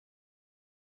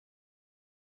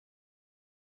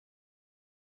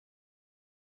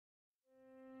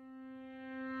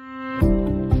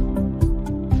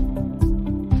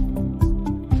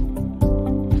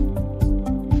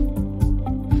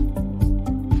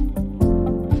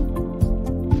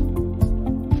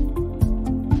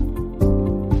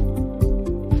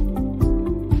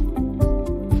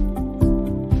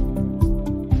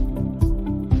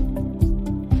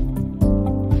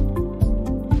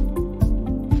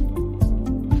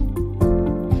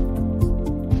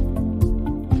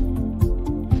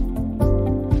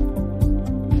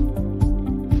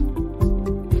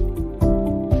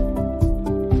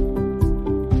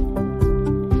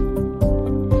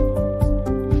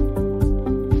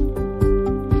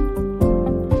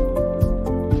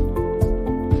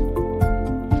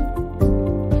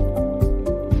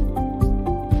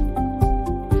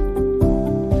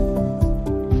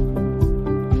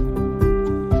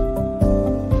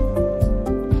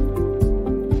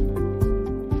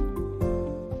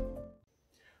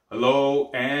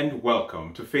and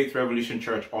welcome to Faith Revolution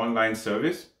Church online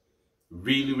service.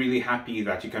 Really happy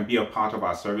that you can be a part of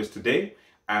our service today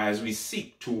as we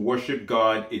seek to worship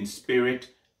God in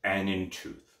spirit and in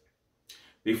truth.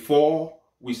 Before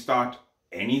we start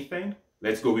anything,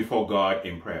 let's go before God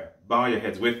in prayer. Bow your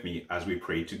heads with me as we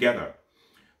pray together.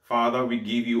 Father, we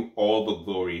give you all the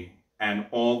glory and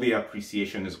all the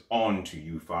appreciation is on to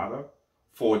you, Father,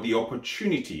 for the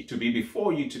opportunity to be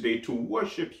before you today to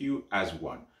worship you as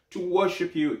one, to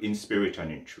worship you in spirit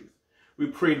and in truth. We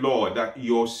pray, Lord, that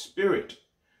your spirit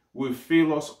will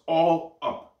fill us all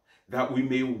up, that we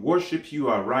may worship you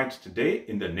aright today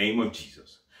in the name of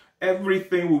Jesus.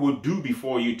 Everything we will do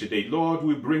before you today, Lord,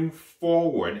 we bring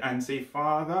forward and say,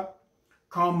 Father,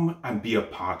 come and be a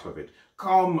part of it.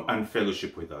 Come and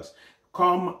fellowship with us.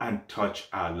 Come and touch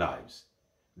our lives.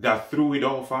 That through it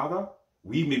all, Father,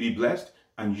 we may be blessed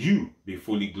and you be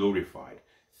fully glorified.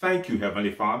 Thank you,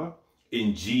 Heavenly Father.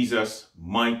 In Jesus'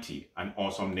 mighty and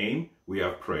awesome name, we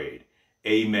have prayed.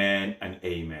 Amen and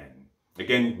amen.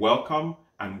 Again, welcome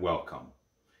and welcome.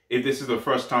 If this is the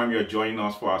first time you're joining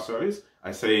us for our service,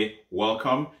 I say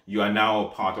welcome. You are now a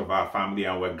part of our family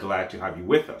and we're glad to have you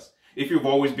with us. If you've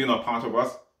always been a part of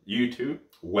us, you too,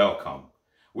 welcome.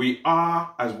 We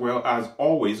are, as well as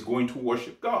always, going to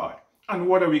worship God. And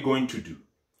what are we going to do?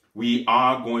 We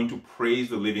are going to praise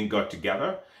the living God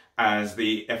together as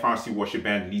the FRC worship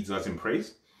band leads us in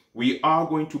praise. We are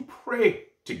going to pray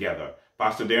together.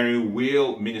 Pastor Darren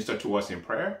will minister to us in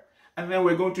prayer. And then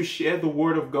we're going to share the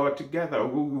word of God together.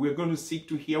 We're going to seek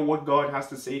to hear what God has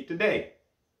to say today.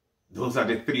 Those are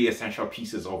the three essential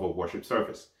pieces of a worship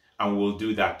service. And we'll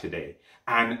do that today.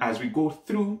 And as we go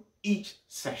through each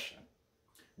session,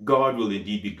 God will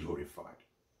indeed be glorified.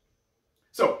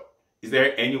 So, is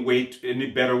there any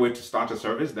better way to start a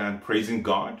service than praising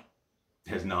God?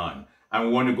 There's none. I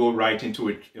want to go right into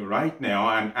it right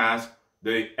now and ask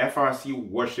the FRC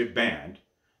worship band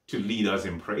to lead us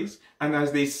in praise. And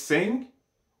as they sing,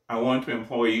 I want to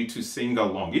implore you to sing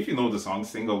along. If you know the song,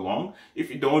 sing along. If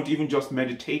you don't, even just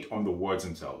meditate on the words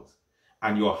themselves.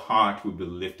 And your heart will be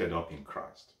lifted up in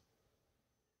Christ.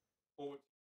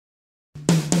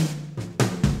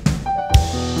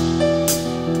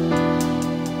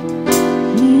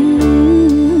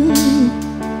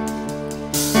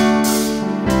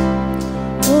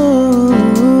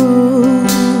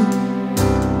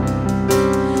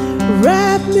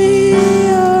 Wrap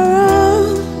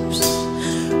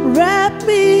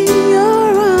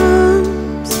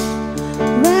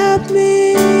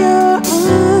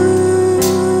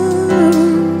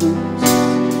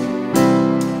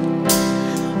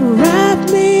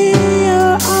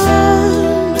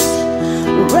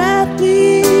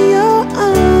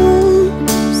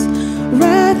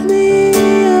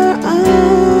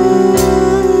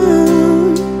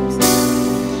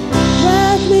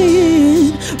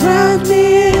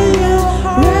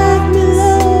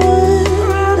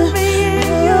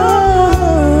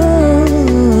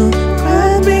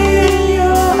me in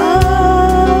your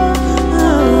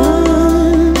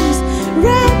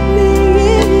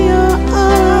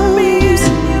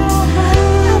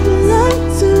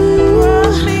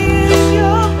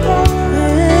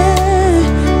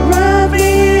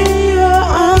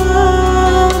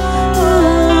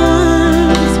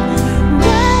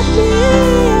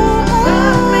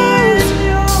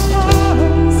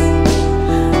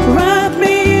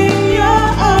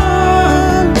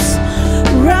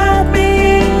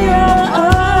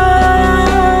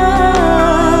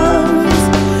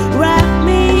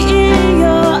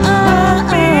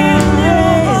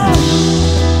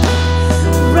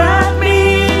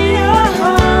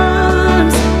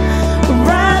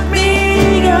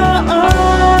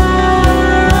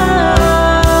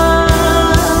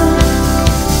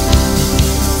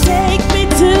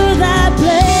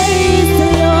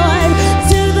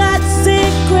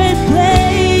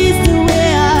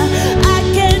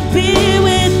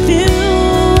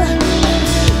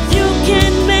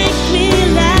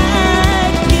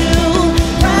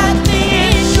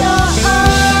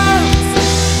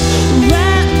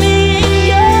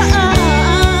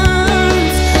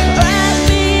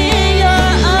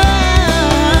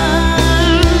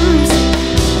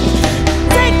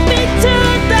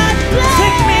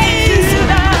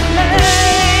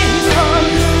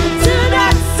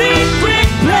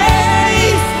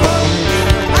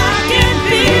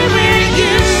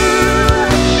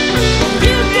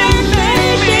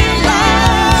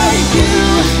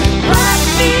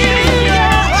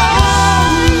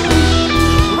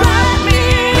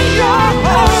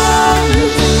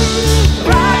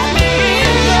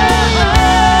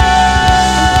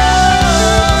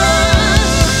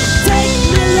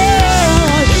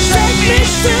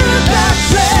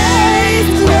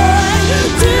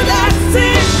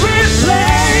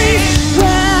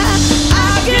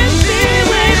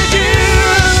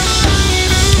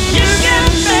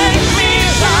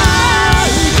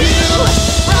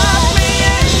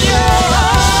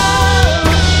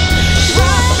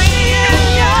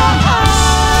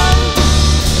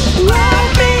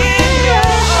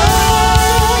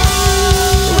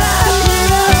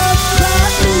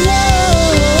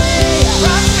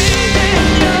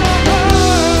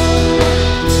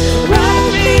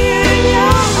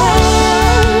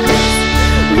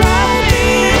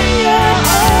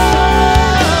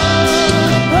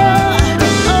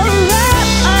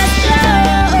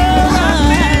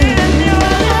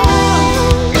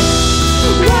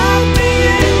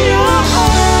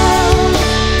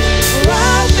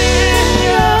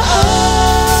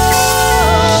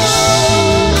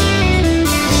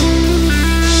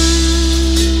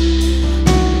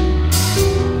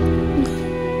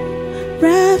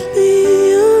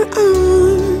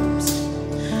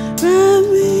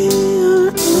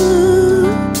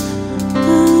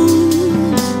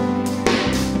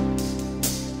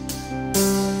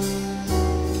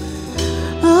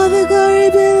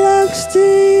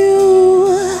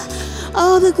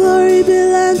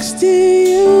to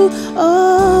you,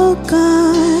 oh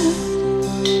God.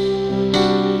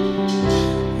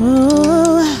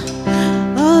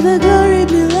 Oh, all the glory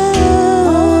belongs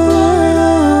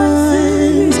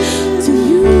to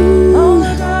you. All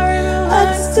the glory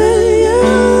belongs to you,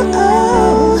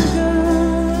 oh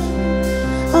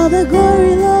God. All the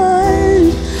glory,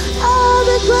 Lord. All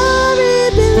the glory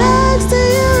belongs to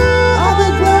you. All the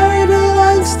glory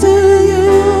belongs to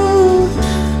you.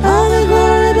 All the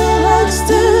glory belongs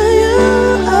to you,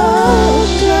 oh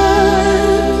God.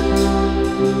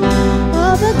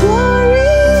 All the glory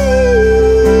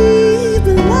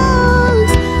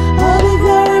belongs. All the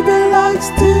glory belongs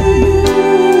to you.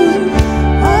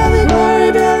 All the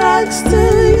glory belongs to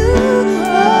you,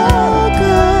 oh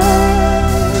God.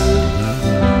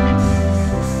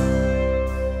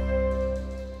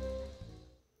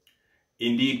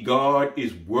 Indeed, God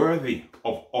is worthy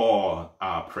of all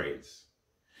our praise.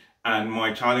 And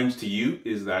my challenge to you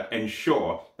is that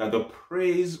ensure that the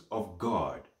praise of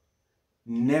God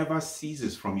never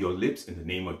ceases from your lips in the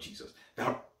name of Jesus.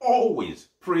 That always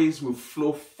praise will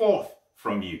flow forth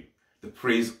from you, the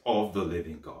praise of the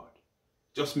living God.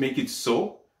 Just make it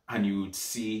so, and you would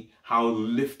see how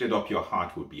lifted up your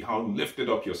heart will be, how lifted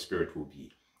up your spirit will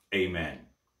be. Amen.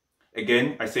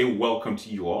 Again, I say welcome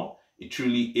to you all. It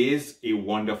truly is a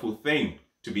wonderful thing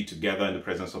to be together in the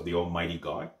presence of the Almighty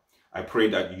God. I pray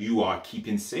that you are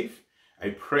keeping safe. I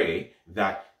pray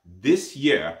that this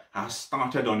year has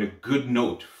started on a good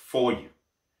note for you.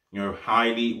 We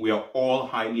are all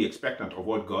highly expectant of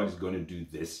what God is going to do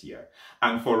this year.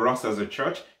 And for us as a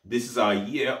church, this is our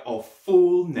year of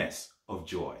fullness of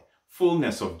joy.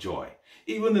 Fullness of joy.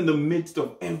 Even in the midst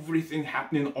of everything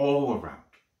happening all around,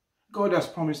 God has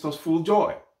promised us full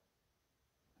joy.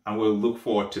 And we'll look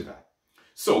forward to that.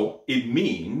 So it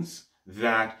means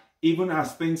that even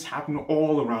as things happen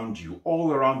all around you,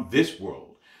 all around this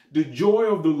world, the joy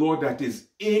of the Lord that is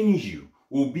in you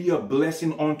will be a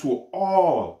blessing unto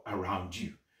all around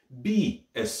you. Be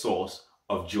a source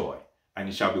of joy, and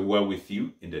it shall be well with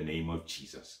you in the name of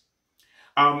Jesus.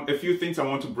 A few things I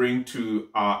want to bring to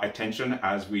our attention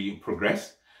as we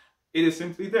progress. It is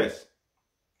simply this.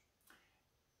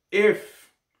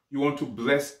 If you want to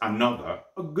bless another,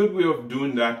 a good way of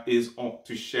doing that is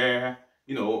to share,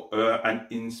 an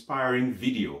inspiring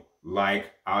video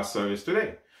like our service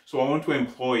today. So I want to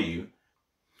employ you,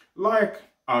 like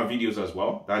our videos as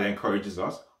well, that encourages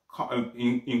us.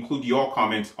 Include your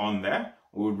comments on there.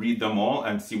 We'll read them all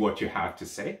and see what you have to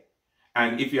say.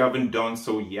 And if you haven't done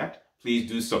so yet, please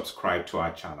do subscribe to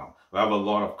our channel. We have a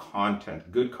lot of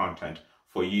content, good content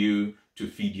for you to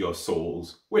feed your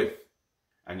souls with.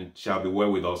 And it shall be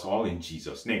well with us all in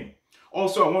Jesus' name.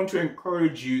 Also, I want to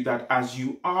encourage you that as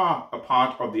you are a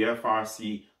part of the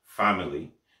FRC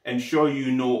family, ensure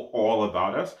you know all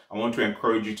about us. I want to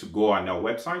encourage you to go on our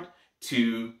website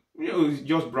to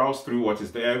just browse through what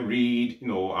is there, read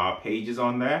our pages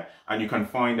on there, and you can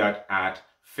find that at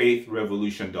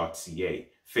faithrevolution.ca,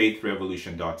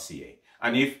 faithrevolution.ca.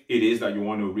 And if it is that you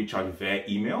want to reach out via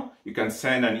email, you can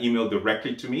send an email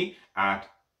directly to me at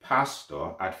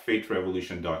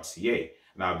pastor@faithrevolution.ca,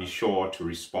 and I'll be sure to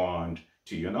respond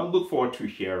to you, and I'll look forward to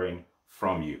hearing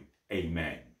from you.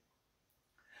 Amen.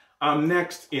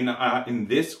 Next, in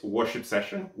this worship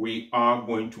session, we are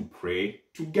going to pray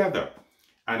together,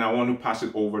 and I want to pass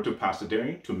it over to Pastor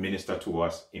Darian to minister to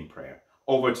us in prayer.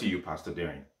 Over to you, Pastor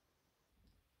Darian.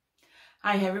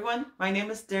 Hi everyone, my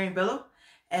name is Darian Bello,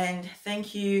 and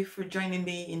thank you for joining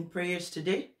me in prayers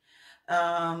today.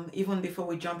 Even before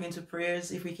we jump into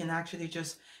prayers, if we can actually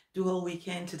just do all we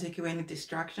can to take away any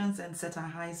distractions and set our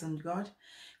eyes on God.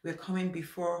 We're coming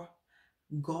before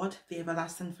God, the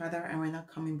everlasting Father, and we're not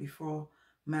coming before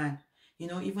man.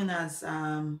 Even as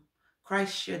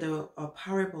Christ shared a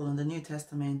parable in the New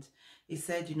Testament, he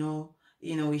said,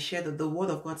 he shared the word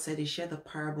of God said he shared the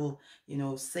parable,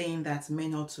 saying that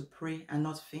men ought to pray and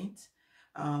not faint.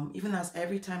 Even as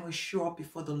every time we show up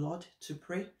before the Lord to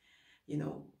pray,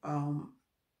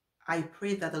 I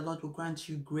pray that the Lord will grant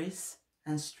you grace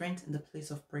and strength in the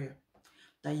place of prayer,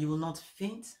 that you will not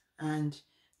faint, and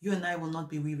you and I will not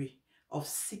be weary of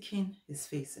seeking his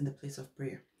face in the place of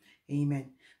prayer.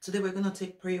 Amen. Today we're going to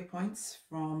take prayer points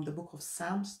from the book of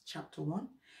Psalms chapter 1.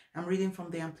 I'm reading from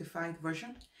the Amplified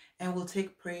Version, and we'll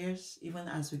take prayers even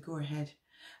as we go ahead.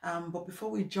 But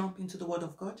before we jump into the word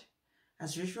of God,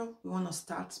 as usual, we want to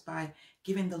start by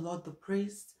giving the Lord the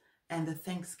praise and the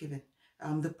thanksgiving.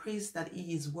 The praise that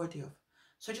he is worthy of.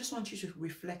 So I just want you to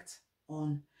reflect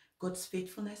on God's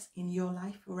faithfulness in your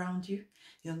life around you.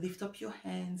 Lift up your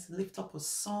hands, lift up a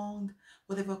song,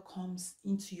 whatever comes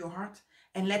into your heart,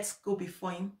 and let's go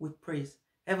before him with praise.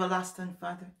 Everlasting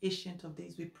Father, Ancient of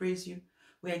Days, we praise you.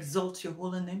 We exalt your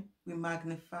holy name. We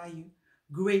magnify you.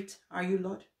 Great are you,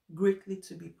 Lord, greatly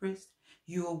to be praised.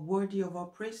 You are worthy of our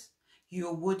praise. You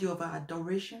are worthy of our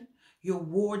adoration. You are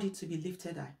worthy to be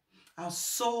lifted high. Our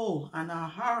soul and our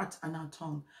heart and our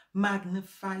tongue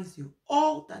magnifies you.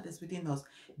 All that is within us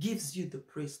gives you the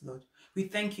praise, Lord. We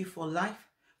thank you for life.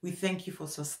 We thank you for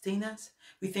sustenance.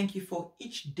 We thank you for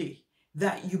each day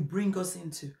that you bring us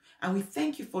into. And we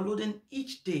thank you for loading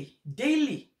each day,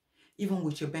 daily, even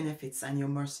with your benefits and your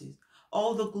mercies.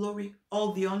 All the glory,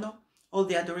 all the honor, all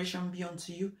the adoration be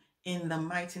unto you. In the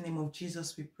mighty name of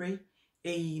Jesus we pray.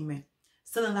 Amen.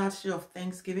 Still in the attitude of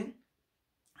thanksgiving,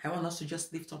 I want us to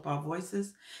just lift up our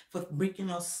voices for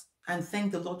bringing us and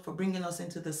thank the Lord for bringing us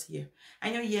into this year. I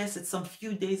know, yes, it's some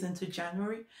few days into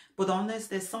January, but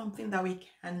honest, there's something that we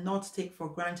cannot take for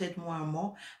granted more and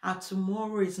more. Our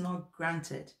tomorrow is not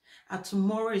granted. Our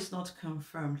tomorrow is not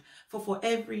confirmed. For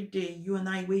every day you and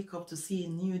I wake up to see a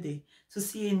new day, to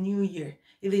see a new year,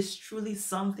 it is truly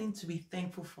something to be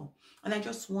thankful for. And I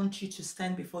just want you to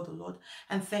stand before the Lord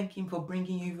and thank him for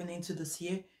bringing you even into this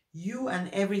year. You and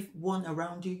everyone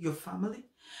around you, your family.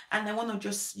 And I want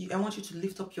you to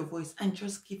lift up your voice and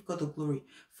just give God the glory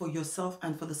for yourself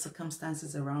and for the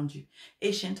circumstances around you.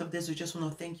 Ancient of Days, we just want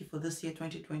to thank you for this year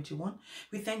 2021.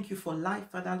 We thank you for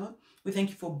life, Father Lord. We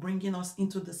thank you for bringing us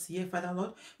into this year, Father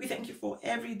Lord. We thank you for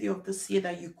every day of this year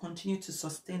that you continue to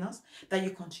sustain us, that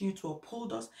you continue to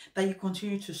uphold us, that you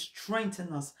continue to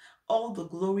strengthen us. All the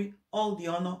glory, all the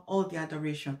honor, all the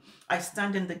adoration. I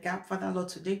stand in the gap, Father Lord,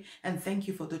 today and thank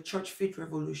you for the Church Faith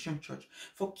Revolution Church,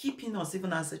 for keeping us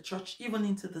even as a church, even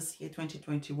into this year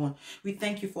 2021. We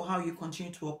thank you for how you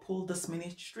continue to uphold this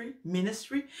ministry.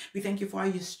 We thank you for how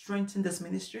you strengthen this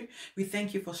ministry. We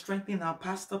thank you for strengthening our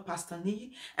pastor, Pastor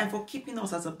Nii, and for keeping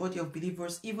us as a body of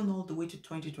believers even all the way to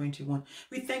 2021.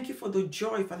 We thank you for the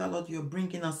joy, Father Lord, you're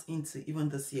bringing us into even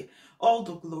this year. All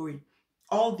the glory,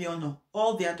 all the honor,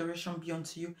 all the adoration be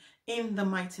unto you. In the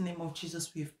mighty name of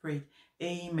Jesus we've prayed.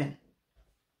 Amen.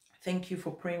 Thank you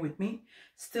for praying with me.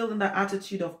 Still in the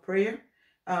attitude of prayer,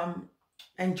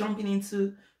 and jumping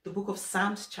into the book of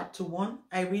Psalms chapter 1.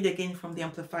 I read again from the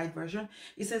Amplified Version.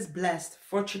 It says, blessed,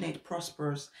 fortunate,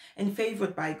 prosperous, and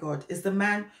favored by God is the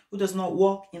man who does not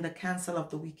walk in the counsel of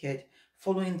the wicked,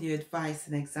 following the advice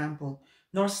and example,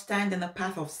 nor stand in the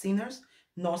path of sinners,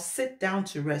 nor sit down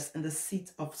to rest in the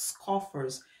seat of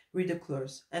scoffers,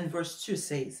 ridiculers. And verse 2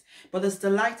 says, but his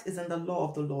delight is in the law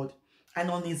of the Lord,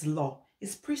 and on his law,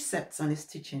 his precepts and his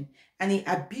teaching, and he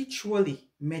habitually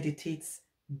meditates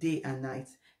day and night.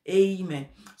 Amen.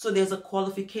 So there's a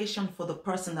qualification for the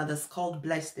person that is called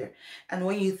blessed there. And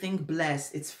when you think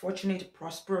blessed, it's fortunate,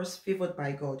 prosperous, favored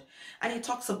by God. And he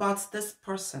talks about this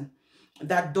person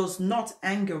that does not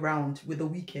hang around with the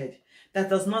wicked, that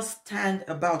does not stand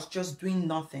about just doing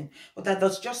nothing, or that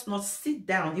does just not sit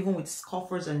down even with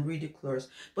scoffers and ridiculers,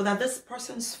 but that this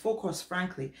person's focus,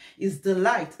 frankly, his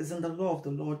delight is in the law of the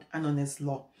Lord and on his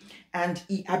law. And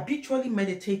he habitually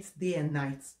meditates day and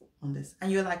night on this.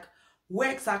 And you're like,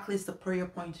 where exactly is the prayer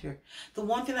point here? The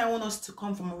one thing I want us to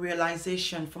come from a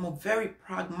realization, from a very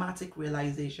pragmatic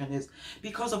realization, is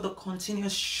because of the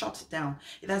continuous shutdown,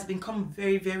 it has become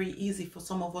very, very easy for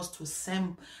some of us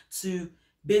to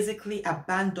basically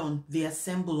abandon the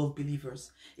assemble of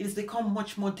believers. It has become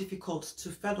much more difficult to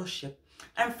fellowship.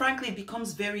 And frankly, it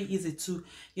becomes very easy to,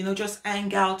 just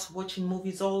hang out watching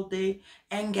movies all day,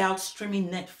 hang out streaming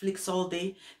Netflix all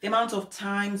day. The amount of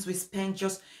times we spend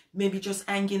just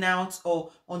hanging out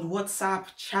or on WhatsApp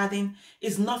chatting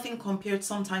is nothing compared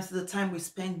sometimes to the time we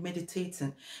spend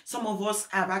meditating. Some of us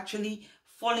have actually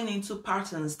falling into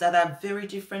patterns that are very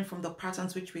different from the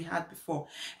patterns which we had before.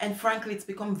 And frankly, it's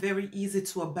become very easy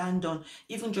to abandon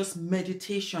even just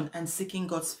meditation and seeking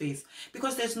God's face,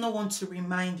 because there's no one to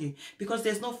remind you, because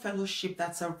there's no fellowship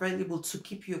that's available to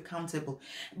keep you accountable.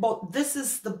 But this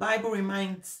is the Bible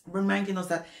reminding us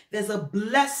that there's a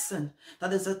blessing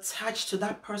that is attached to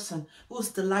that person whose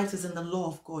delight is in the law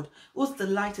of God, whose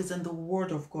delight is in the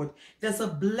word of God. There's a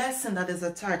blessing that is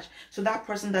attached to that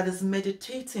person that is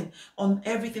meditating on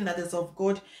everything that is of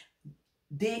God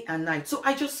day and night. So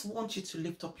I just want you to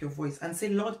lift up your voice and say,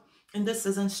 Lord, in this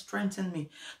season, strengthen me.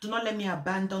 Do not let me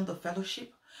abandon the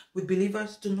fellowship with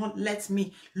believers. Do not let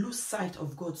me lose sight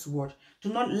of God's word. Do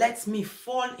not let me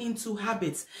fall into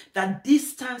habits that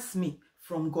distance me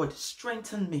from God.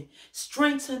 Strengthen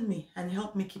me, and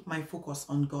help me keep my focus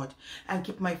on God and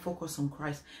keep my focus on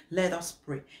Christ. Let us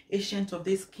pray. Ancient of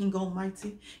days, King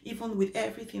Almighty, even with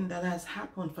everything that has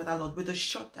happened, Father Lord, with the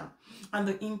shutdown and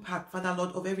the impact, Father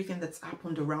Lord, of everything that's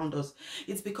happened around us,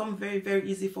 it's become very, very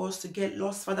easy for us to get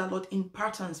lost, Father Lord, in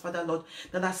patterns, Father Lord,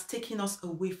 that has taken us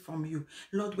away from you.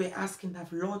 Lord, we're asking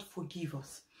that, Lord, forgive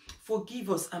us. Forgive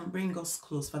us and bring us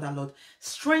close, Father Lord.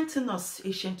 Strengthen us,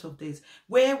 Ancient of Days,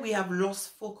 where we have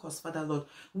lost focus, Father Lord,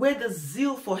 where the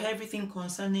zeal for everything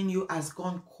concerning you has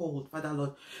gone cold, Father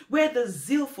Lord, where the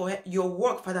zeal for your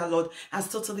work, Father Lord,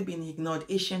 has totally been ignored.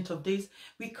 Ancient of Days,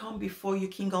 we come before you,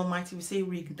 King Almighty. We say,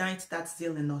 reignite that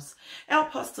zeal in us.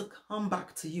 Help us to come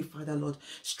back to you, Father Lord.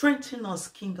 Strengthen us,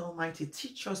 King Almighty.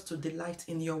 Teach us to delight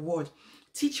in your word.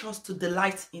 Teach us to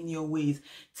delight in your ways.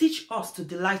 Teach us to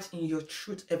delight in your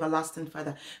truth, everlasting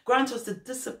Father. Grant us the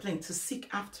discipline to seek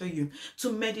after you,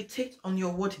 to meditate on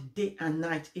your word day and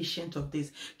night, Ancient of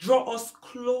Days. Draw us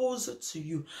closer to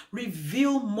you.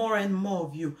 Reveal more and more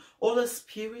of you. Holy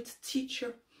Spirit,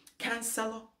 teacher,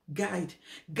 counselor, guide.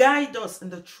 Guide us in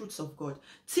the truths of God.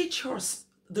 Teach us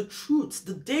the truth,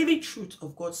 the daily truth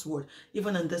of God's word,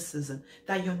 even in this season,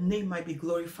 that your name might be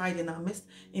glorified in our midst.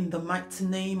 In the mighty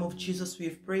name of Jesus we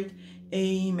have prayed.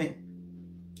 Amen.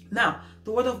 Now,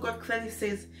 the word of God clearly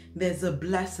says there's a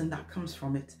blessing that comes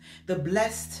from it. The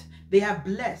blessed, they are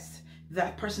blessed.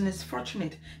 That person is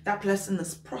fortunate. That person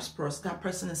is prosperous. That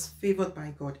person is favored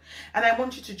by God. And I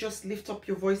want you to just lift up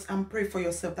your voice and pray for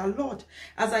yourself that, Lord,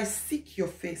 as I seek your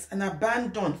face and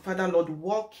abandon, Father Lord,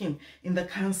 walking in the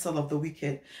counsel of the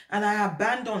wicked, and I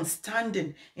abandon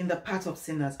standing in the path of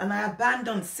sinners, and I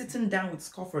abandon sitting down with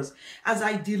scoffers, as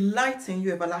I delight in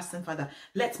you, everlasting Father,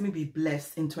 let me be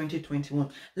blessed in 2021.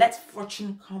 Let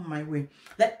fortune come my way.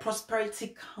 Let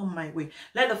prosperity come my way.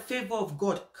 Let the favor of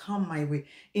God come my way.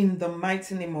 In the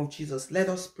mighty name of Jesus, let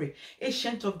us pray.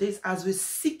 Ancient of Days, as we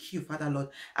seek you, Father Lord,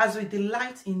 as we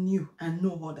delight in you and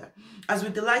no other, as we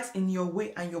delight in your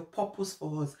way and your purpose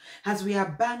for us, as we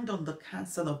abandon the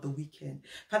counsel of the wicked,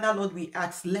 Father Lord, we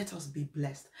ask, let us be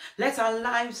blessed. Let our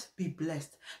lives be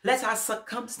blessed. Let our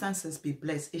circumstances be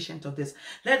blessed, Ancient of Days.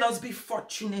 Let us be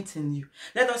fortunate in you.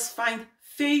 Let us find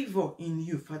favor in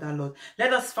you, Father Lord.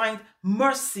 Let us find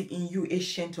mercy in you,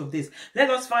 Ancient of Days. Let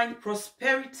us find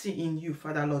prosperity in you,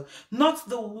 Father Lord. Not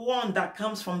the one that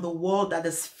comes from the world that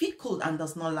is fickle and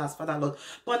does not last, Father Lord,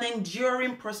 but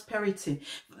enduring prosperity,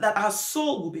 that our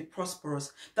soul will be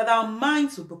prosperous, that our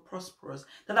minds will be prosperous,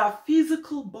 that our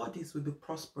physical bodies will be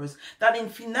prosperous, that in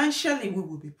financially we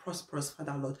will be prosperous,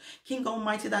 Father Lord. King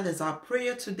Almighty, that is our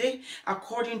prayer today.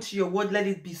 According to your word, let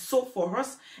it be so for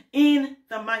us. In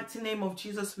the mighty name of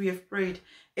Jesus, we have prayed.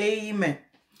 Amen.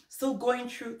 Still going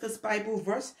through this Bible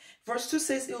verse. Verse 2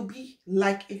 says, it will be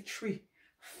like a tree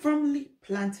firmly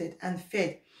planted and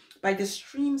fed by the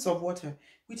streams of water,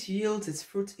 which yields its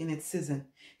fruit in its season.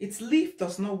 Its leaf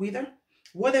does not wither.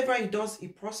 Whatever it does,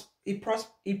 it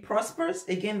prospers.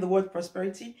 Again, the word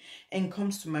prosperity, and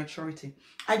comes to maturity.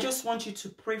 I just want you to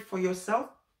pray for yourself.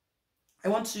 I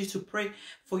want you to pray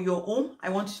for your home. I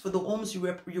want you for the homes you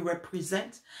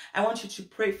represent. I want you to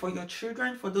pray for your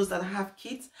children, for those that have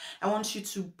kids. I want you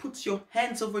to put your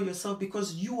hands over yourself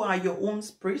because you are your own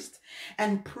priest,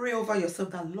 and pray over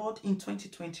yourself that, Lord, in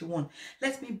 2021,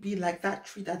 let me be like that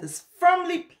tree that is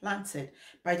firmly planted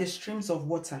by the streams of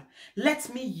water.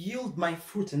 Let me yield my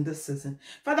fruit in this season.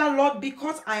 Father, Lord,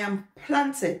 because I am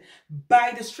planted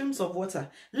by the streams of water,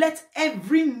 let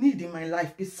every need in my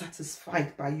life be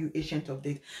satisfied by you, Ancient of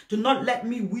Days. Do not let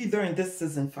me wither in this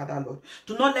season, Father Lord.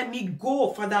 Do not let me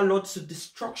go, Father Lord, to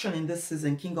destruction in this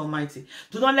season, King Almighty.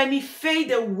 Do not let me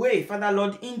fade away, Father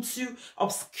Lord, into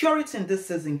obscurity in this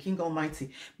season, King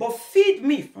Almighty. But feed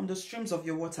me from the streams of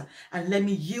your water and let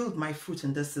me yield my fruit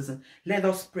in this season. Let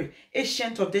us pray.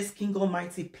 Ancient of Days, King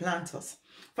Almighty, plant us.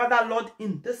 Father Lord,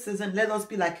 in this season, let us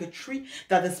be like a tree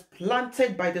that is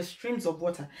planted by the streams of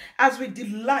water. As we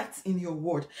delight in your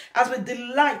word, as we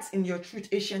delight in your truth,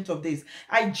 Ancient of Days,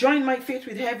 I join my faith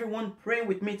with everyone praying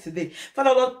with me today.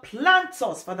 Father Lord, plant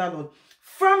us, Father Lord.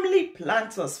 Firmly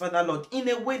plant us, Father Lord, in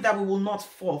a way that we will not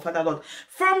fall, Father Lord.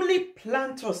 Firmly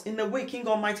plant us in a way, King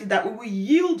Almighty, that we will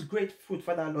yield great fruit,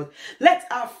 Father Lord. Let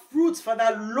our fruits,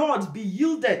 Father Lord, be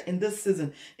yielded in this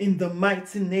season, in the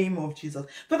mighty name of Jesus.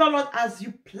 Father Lord, as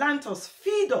you plant us,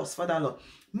 feed us, Father Lord.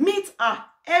 Meet our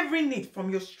every need from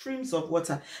your streams of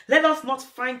water. Let us not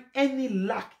find any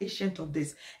lack, Ancient of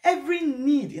Days. Every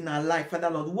need in our life, Father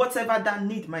Lord, whatever that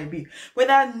need might be,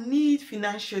 whether need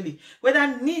financially,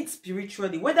 whether need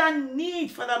spiritually, whether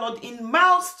need, Father Lord, in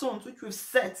milestones which we've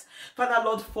set, Father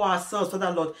Lord, for ourselves,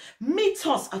 Father Lord, meet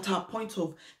us at our point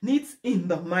of needs in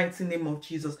the mighty name of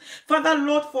Jesus. Father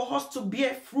Lord, for us to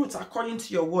bear fruit according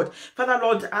to your word, Father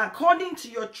Lord, according to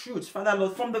your truth, Father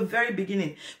Lord, from the very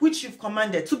beginning, which you've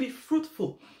commanded, to be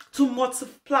fruitful, to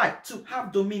multiply, to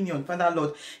have dominion, Father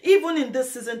Lord. Even in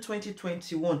this season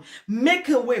 2021, make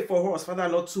a way for us, Father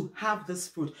Lord, to have this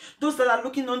fruit. Those that are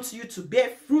looking unto you to bear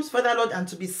fruit, Father Lord, and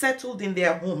to be settled in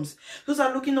their homes. Those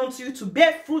are looking unto you to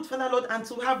bear fruit, Father Lord, and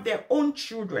to have their own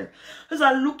children. Those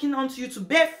are looking unto you to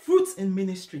bear fruit in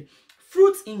ministry,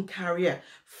 fruit in career,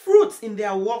 fruit in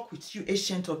their walk with you,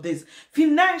 Ancient of Days,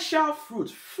 financial fruit,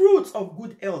 fruit of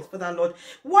good health, Father Lord.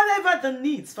 Whatever the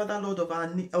needs, Father Lord, of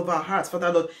our hearts,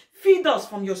 Father Lord, feed us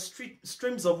from your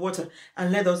streams of water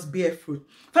and let us bear fruit.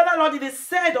 Father Lord, it is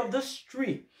said of this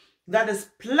tree that is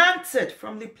planted,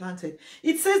 firmly planted,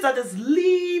 it says that its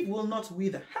leaf will not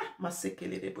wither.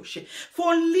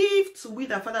 For leaf to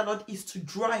wither, Father Lord, is to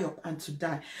dry up and to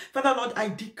die. Father Lord, I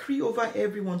decree over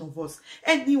every one of us,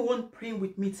 anyone praying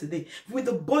with me today, with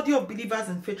the body of believers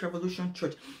in Faith Revolution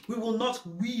Church, we will not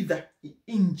wither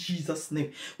in Jesus'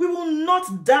 name. We will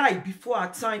not die before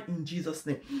our time in Jesus'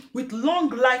 name. With long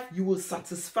life, you will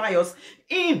satisfy us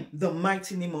in the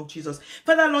mighty name of Jesus.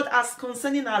 Father Lord, as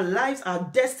concerning our lives, our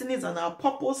destinies, and our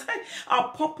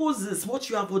purposes, what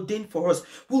you have ordained for us,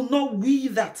 will not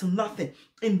wither to nothing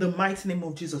in the mighty name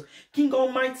of Jesus. King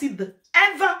Almighty, the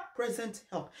ever-present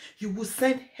help, you will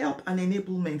send help and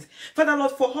enablement, Father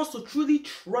Lord, for us to truly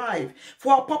thrive,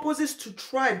 for our purposes to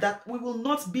thrive, that we will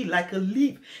not be like a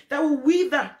leaf that will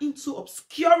wither into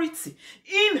obscurity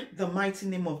in the mighty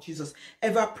name of Jesus.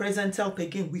 Ever-present help,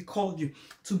 again, we call you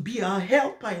to be our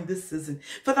helper in this season,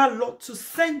 Father Lord, to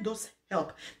send us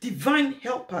help, divine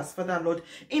helpers, Father Lord,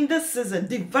 in this season,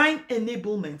 divine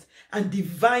enablement and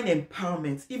divine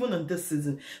empowerment, even in this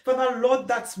season, Father Lord,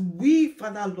 that we,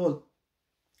 Father Lord,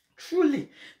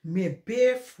 truly may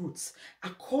bear fruits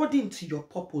according to your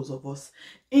purpose of us,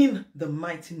 in the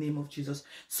mighty name of Jesus.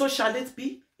 So shall it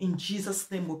be. In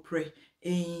Jesus' name we pray.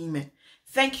 Amen.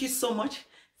 Thank you so much.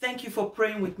 Thank you for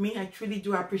praying with me. I truly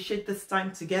do appreciate this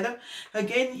time together.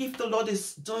 Again, if the Lord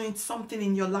is doing something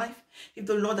in your life, if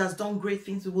the Lord has done great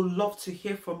things, we would love to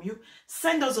hear from you.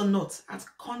 Send us a note at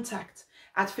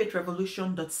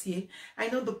contact@faithrevolution.ca. I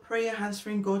know the prayer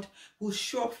answering God will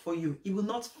show up for you. He will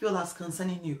not fail as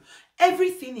concerning you.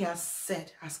 Everything he has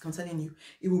said as concerning you,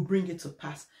 he will bring it to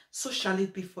pass. So shall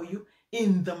it be for you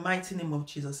in the mighty name of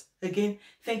Jesus. Again,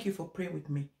 thank you for praying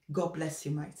with me. God bless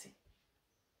you, mighty.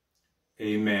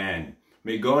 Amen.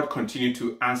 May God continue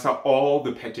to answer all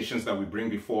the petitions that we bring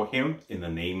before him in the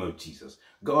name of Jesus.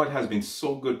 God has been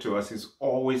so good to us. He's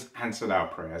always answered our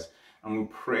prayers. And we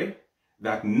pray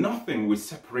that nothing will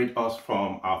separate us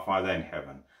from our Father in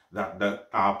heaven, that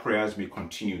our prayers may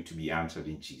continue to be answered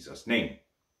in Jesus' name.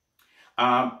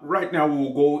 Right now, we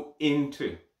will go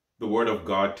into the Word of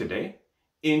God today,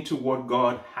 into what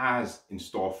God has in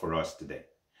store for us today.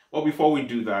 But before we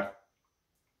do that,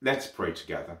 let's pray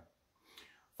together.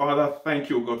 Father, thank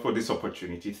you, God, for this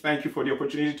opportunity. Thank you for the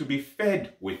opportunity to be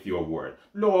fed with your word.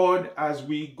 Lord, as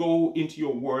we go into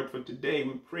your word for today,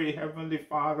 we pray, Heavenly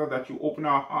Father, that you open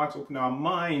our hearts, open our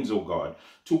minds, oh God,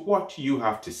 to what you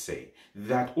have to say.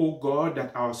 That, oh God,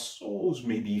 that our souls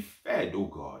may be fed, oh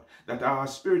God, that our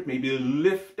spirit may be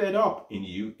lifted up in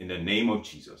you in the name of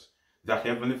Jesus. That,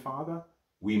 Heavenly Father,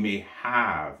 we may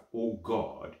have, oh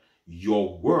God,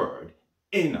 your word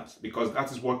in us, because that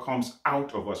is what comes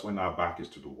out of us when our back is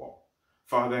to the wall.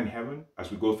 Father in heaven, as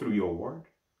we go through your word,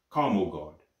 come, O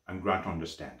God, and grant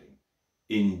understanding.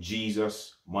 In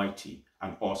Jesus' mighty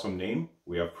and awesome name,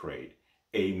 we have prayed.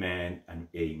 Amen and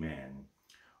amen.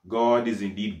 God is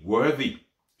indeed worthy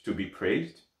to be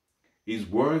praised. He is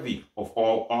worthy of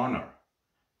all honor.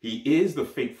 He is the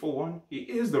faithful one. He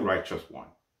is the righteous one.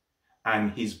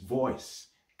 And his voice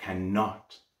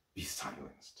cannot be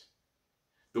silenced.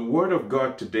 The word of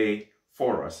God today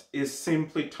for us is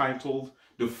simply titled,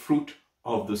 The Fruit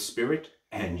of the Spirit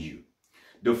and You.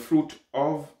 The fruit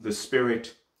of the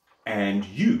Spirit and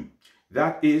you.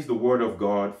 That is the word of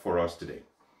God for us today.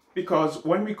 Because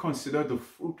when we consider the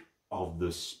fruit of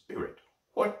the Spirit,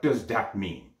 what does that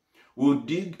mean? We'll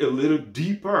dig a little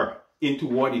deeper into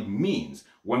what it means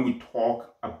when we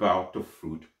talk about the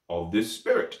fruit of the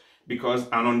Spirit. Because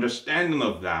an understanding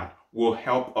of that will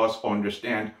help us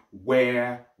understand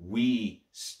where we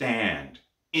stand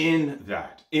in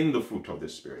that, in the fruit of the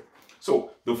Spirit.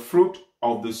 So the fruit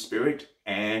of the Spirit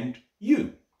and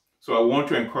you. So I want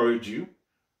to encourage you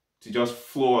to just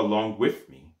flow along with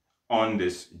me on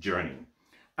this journey.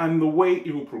 And the way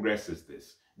it will progress is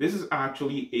this. This is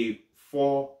actually a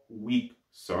 4-week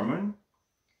sermon,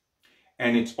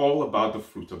 and it's all about the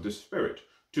fruit of the Spirit.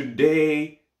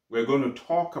 Today, we're going to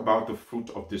talk about the fruit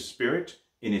of the Spirit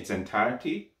in its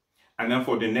entirety. And then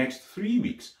for the next 3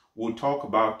 weeks, we'll talk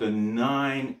about the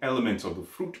 9 elements of the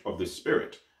fruit of the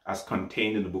Spirit as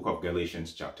contained in the book of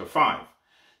Galatians chapter 5.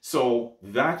 So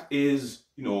that is,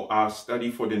 our study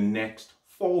for the next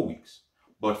 4 weeks.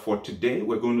 But for today,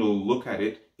 we're going to look at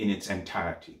it in its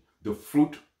entirety. The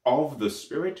fruit of the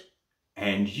Spirit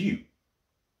and you.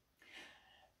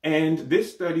 And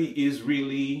this study is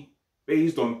really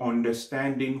based on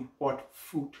understanding what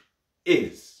fruit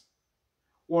is.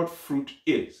 What fruit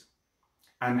is.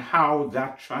 And how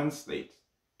that translates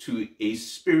to a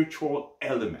spiritual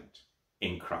element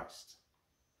in Christ.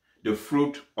 The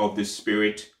fruit of the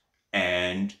Spirit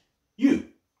and you.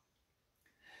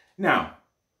 Now,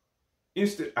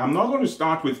 I'm not going to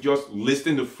start with just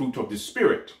listing the fruit of the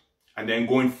Spirit and then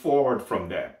going forward from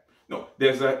there. No,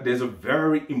 there's a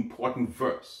very important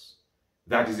verse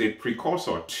that is a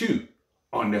precursor to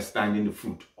understanding the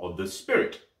fruit of the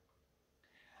Spirit.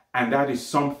 And that is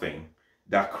something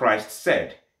that Christ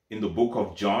said in the book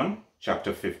of John,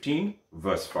 chapter 15,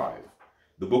 verse 5.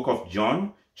 The book of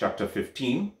John, chapter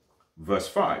 15, verse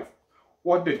 5.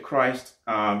 What did Christ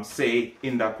say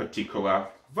in that particular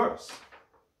verse?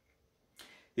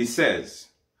 He says,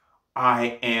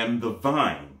 I am the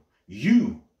vine,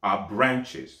 you are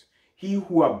branches. He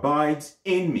who abides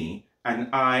in me and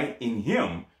I in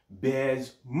him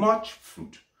bears much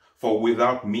fruit. For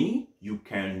without me, you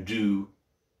can do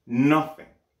nothing.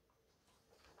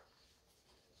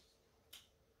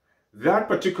 That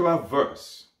particular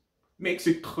verse makes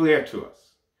it clear to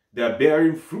us that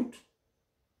bearing fruit,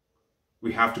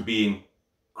 we have to be in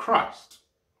Christ.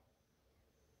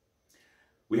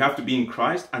 We have to be in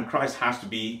Christ, and Christ has to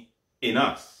be in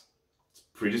us. It's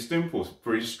pretty simple,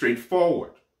 pretty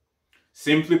straightforward.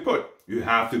 Simply put, you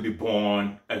have to be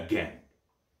born again.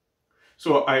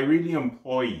 So I really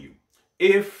implore you,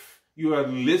 if you are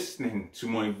listening to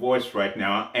my voice right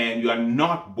now and you are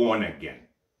not born again,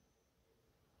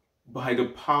 by the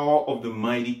power of the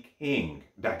mighty King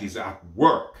that is at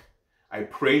work, I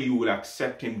pray you will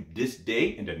accept him this day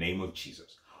in the name of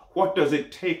Jesus. What does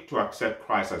it take to accept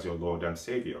Christ as your Lord and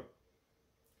Savior?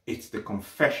 It's the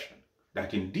confession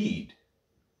that indeed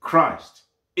Christ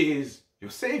is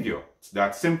your Savior. It's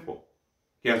that simple.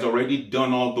 He has already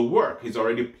done all the work. He's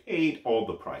already paid all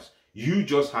the price. You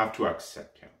just have to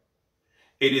accept him.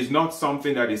 It is not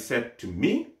something that is said to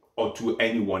me or to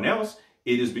anyone else.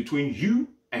 It is between you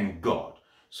and God.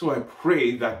 So I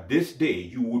pray that this day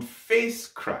you would face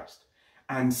Christ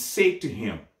and say to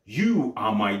him, you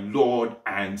are my Lord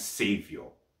and Savior.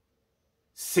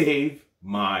 Save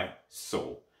my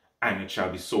soul. And it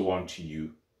shall be so unto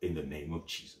you in the name of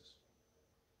Jesus.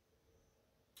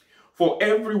 For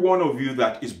every one of you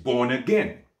that is born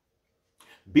again,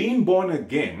 being born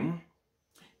again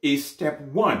is step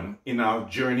 1 in our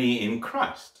journey in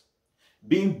Christ.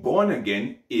 Being born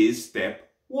again is step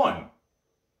 1.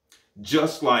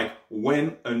 Just like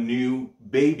when a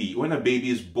baby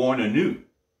is born anew,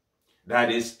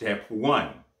 that is step 1.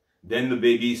 Then the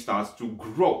baby starts to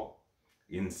grow.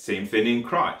 Same thing in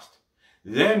Christ.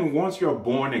 Then once you're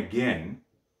born again,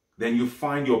 then you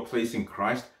find your place in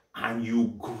Christ and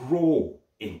you grow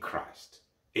in Christ.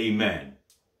 Amen.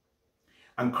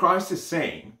 And Christ is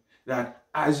saying that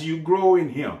as you grow in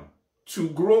him, to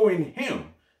grow in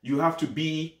him, you have to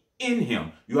be in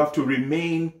him. You have to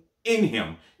remain in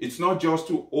him. It's not just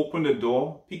to open the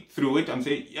door, peek through it and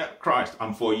say, yeah, Christ,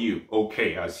 I'm for you.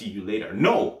 Okay, I'll see you later.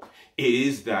 No, it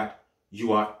is that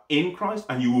you are in Christ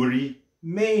and you will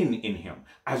remain in him.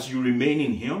 As you remain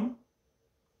in him,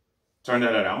 turn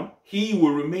that around, he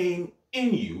will remain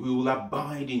in you. He will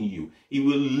abide in you. He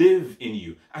will live in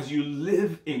you. As you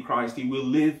live in Christ, he will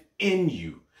live in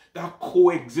you. That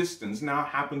coexistence now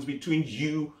happens between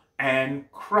you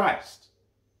and Christ.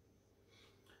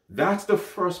 That's the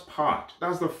first part.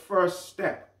 That's the first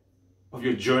step of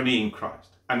your journey in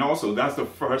Christ. And also, that's the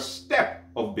first step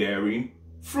of bearing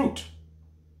fruit.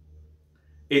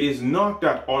 It is not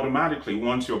that automatically,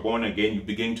 once you're born again, you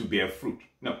begin to bear fruit.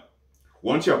 No.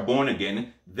 Once you're born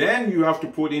again, then you have to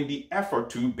put in the effort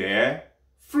to bear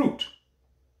fruit.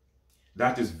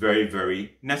 That is very,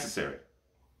 very necessary.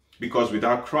 Because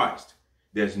without Christ,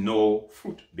 there's no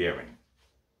fruit bearing.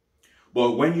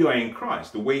 But when you are in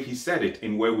Christ, the way he said it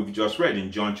in where we've just read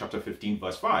in John chapter 15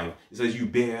 verse 5, it says you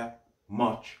bear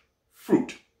much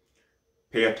fruit.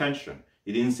 Pay attention.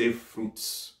 He didn't say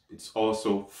fruits. It's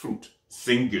also fruit,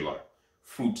 singular.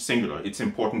 Fruit, singular. It's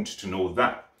important to know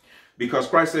that. Because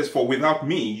Christ says, for without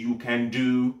me, you can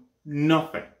do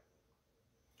nothing.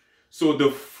 So the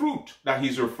fruit that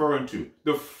he's referring to,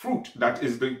 the fruit that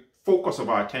is the focus of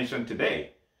our attention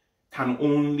today, can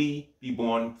only be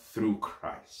born through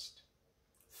Christ.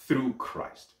 Through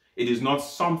Christ. It is not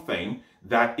something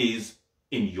that is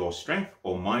in your strength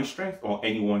or my strength or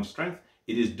anyone's strength.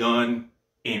 It is done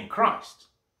in Christ.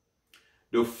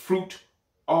 The fruit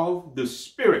of the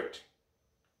Spirit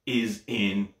is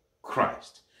in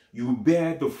Christ. You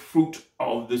bear the fruit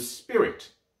of the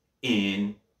Spirit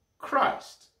in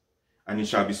Christ. And it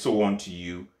shall be so unto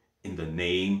you in the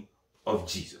name of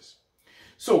Jesus.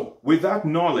 So with that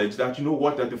knowledge that you know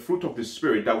what, that the fruit of the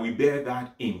Spirit, that we bear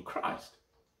that in Christ,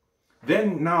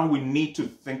 then now we need to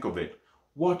think of it.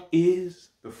 What is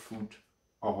the fruit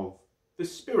of the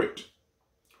Spirit?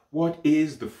 What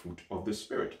is the fruit of the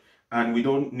Spirit? And we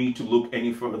don't need to look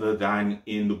any further than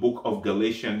in the book of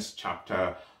Galatians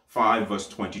chapter 5 verse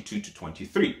 22 to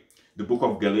 23. The book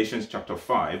of Galatians chapter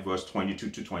 5 verse 22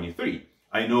 to 23.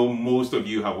 I know most of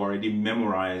you have already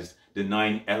memorized the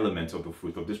 9 elements of the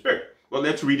fruit of the Spirit. Well,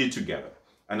 let's read it together.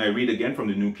 And I read again from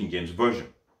the New King James Version.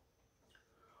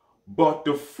 But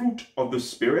the fruit of the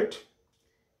Spirit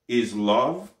is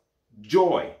love,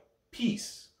 joy,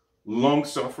 peace,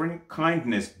 long-suffering,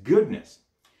 kindness, goodness,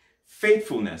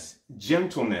 faithfulness,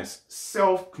 gentleness,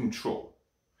 self-control.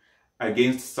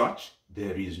 Against such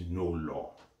there is no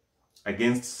law.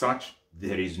 Against such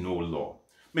there is no law.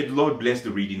 May the Lord bless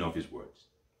the reading of his words.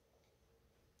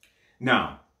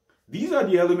 Now, these are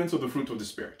the elements of the fruit of the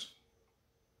Spirit.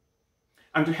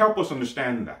 And to help us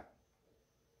understand that,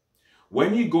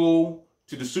 when you go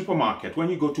to the supermarket, when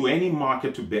you go to any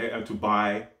market to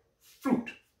buy fruit,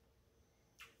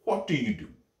 what do?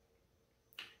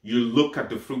 You look at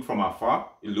the fruit from afar.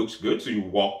 It looks good, so you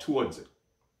walk towards it.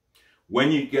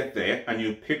 When you get there and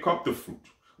you pick up the fruit,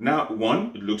 now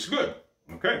one, it looks good.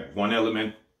 Okay, one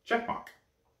element, check mark.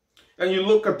 And you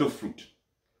look at the fruit.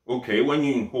 Okay, when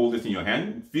you hold it in your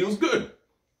hand, it feels good.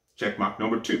 Check mark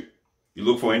number 2. You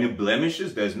look for any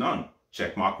blemishes, there's none.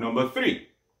 Check mark number 3.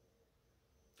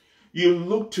 You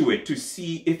look to it to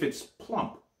see if it's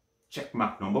plump. Check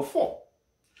mark number 4.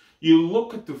 You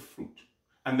look at the fruit,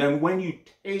 and then when you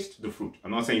taste the fruit,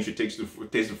 I'm not saying you should taste the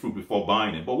fruit before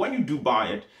buying it, but when you do buy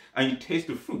it and you taste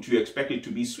the fruit, you expect it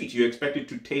to be sweet. You expect it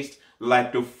to taste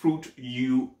like the fruit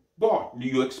you bought.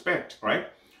 You expect, right?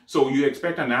 So you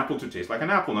expect an apple to taste like an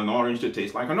apple, an orange to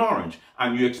taste like an orange,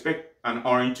 and you expect an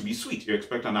orange to be sweet. You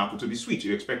expect an apple to be sweet.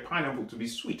 You expect pineapple to be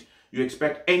sweet. You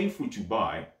expect any fruit you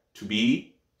buy to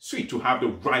be sweet, to have the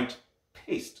right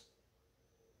taste.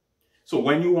 So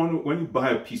when you buy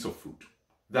a piece of fruit,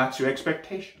 that's your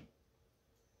expectation.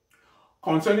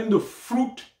 Concerning the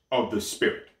fruit of the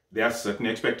Spirit, there are certain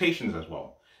expectations as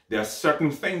well. There are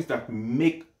certain things that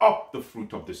make up the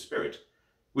fruit of the Spirit,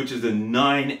 which is the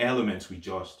 9 elements we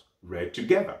just read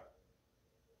together.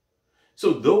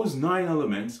 So those 9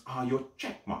 elements are your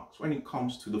check marks when it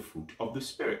comes to the fruit of the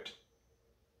Spirit.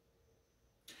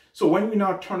 So when we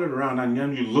now turn it around and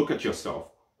then you look at yourself,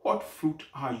 what fruit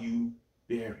are you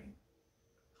bearing?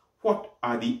 What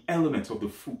are the elements of the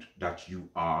fruit that you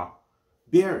are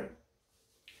bearing?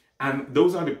 And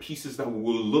those are the pieces that we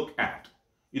will look at,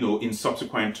 in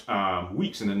subsequent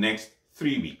weeks, in the next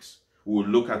 3 weeks. We will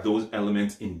look at those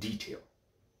elements in detail.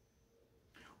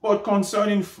 But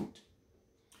concerning fruit,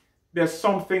 there's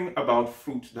something about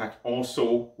fruit that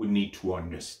also we need to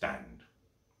understand.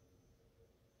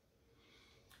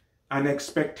 An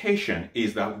expectation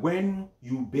is that when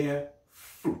you bear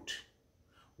fruit,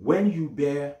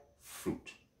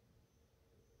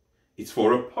 it's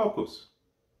for a purpose.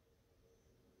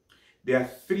 There are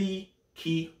 3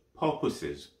 key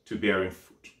purposes to bearing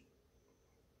fruit.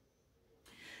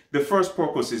 The first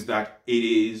purpose is that it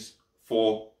is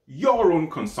for your own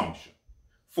consumption,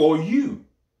 for you.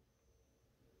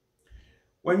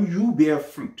 When you bear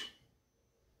fruit,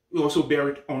 you also bear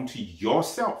it unto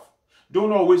yourself.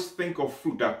 Don't always think of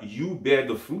fruit that you bear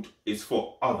the fruit is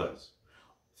for others.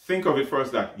 Think of it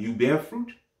first that you bear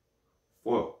fruit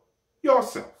for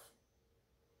yourself.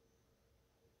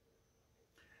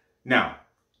 Now,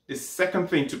 the second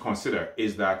thing to consider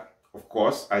is that, of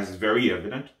course, as is very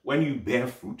evident, when you bear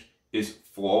fruit is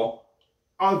for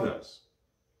others.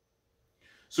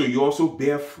 So you also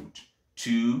bear fruit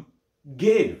to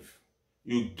give.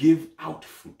 You give out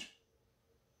fruit.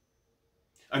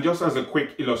 And just as a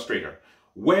quick illustrator,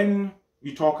 when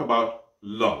you talk about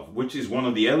love, which is one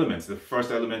of the elements, the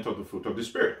first element of the fruit of the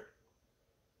Spirit,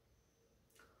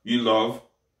 you love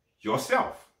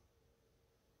yourself.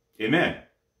 Amen.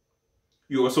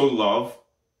 you also love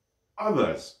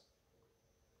others.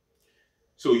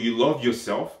 So you love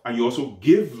yourself and you also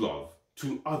give love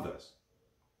to others.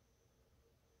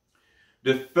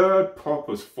 The third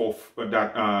purpose of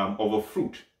a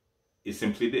fruit is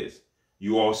simply this: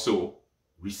 you also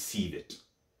receive it.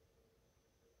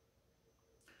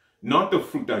 Not the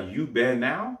fruit that you bear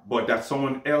now, but that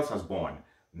someone else has borne.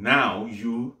 Now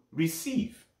you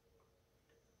receive.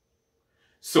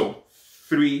 So,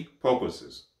 3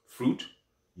 purposes: fruit,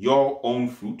 your own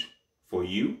fruit for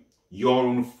you, your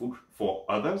own fruit for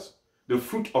others, the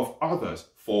fruit of others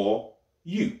for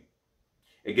you.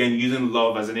 Again, using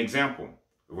love as an example.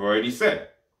 We've already said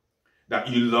that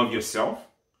you love yourself,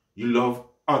 you love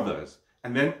others,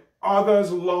 and then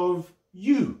others love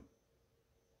you.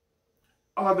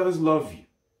 Others love you.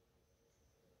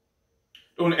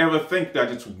 Don't ever think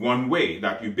that it's one way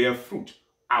that you bear fruit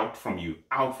out from you,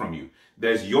 out from you.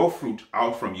 There's your fruit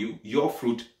out from you, your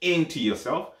fruit into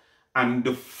yourself, and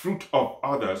the fruit of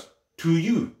others to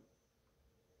you.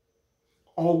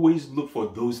 Always look for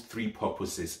those 3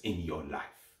 purposes in your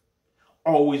life.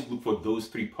 Always look for those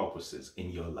 3 purposes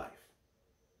in your life.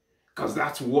 Because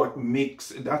that's what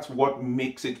makes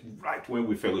it right when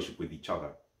we fellowship with each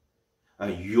other.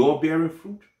 You're bearing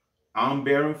fruit, I'm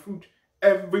bearing fruit.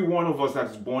 Every one of us that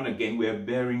is born again, we are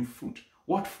bearing fruit.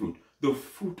 What fruit? The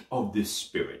fruit of the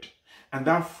Spirit. And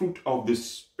that fruit of the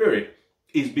Spirit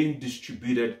is being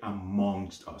distributed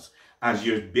amongst us. As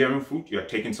you're bearing fruit, you're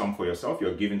taking some for yourself,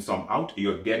 you're giving some out,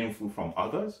 you're getting fruit from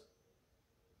others.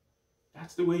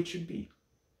 That's the way it should be.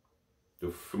 The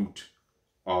fruit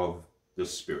of the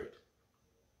Spirit.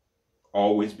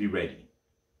 Always be ready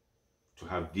to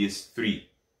have these 3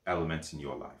 elements in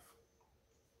your life.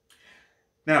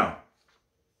 Now,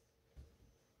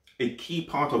 a key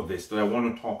part of this that I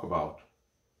want to talk about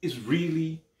is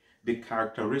really the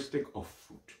characteristic of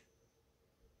fruit.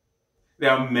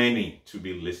 There are many to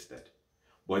be listed,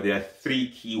 but there are 3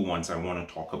 key ones I want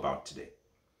to talk about today.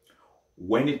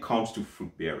 When it comes to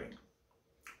fruit bearing,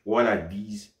 what are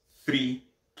these 3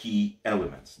 key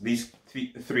elements, these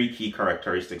 3 key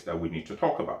characteristics that we need to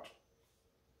talk about?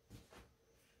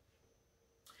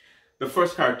 The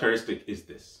first characteristic is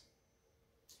this: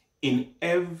 in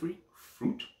every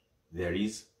fruit, there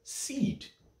is seed.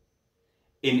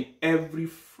 In every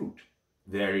fruit,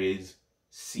 there is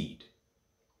seed.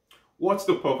 What's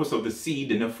the purpose of the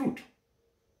seed in a fruit?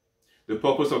 The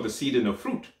purpose of the seed in a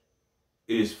fruit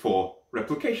is for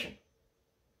replication.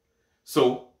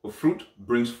 So a fruit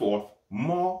brings forth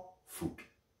more fruit.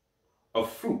 A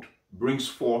fruit brings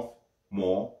forth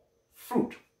more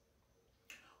fruit.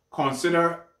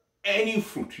 Consider any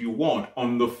fruit you want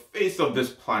on the face of this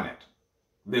planet.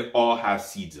 They all have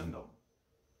seeds in them.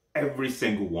 Every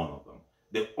single one of them.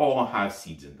 They all have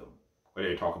seeds in them.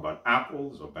 Whether you talk about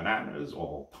apples or bananas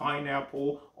or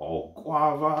pineapple or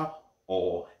guava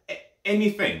or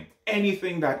anything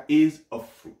that is a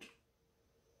fruit.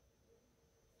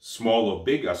 Small or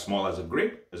big, as small as a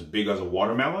grape, as big as a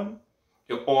watermelon,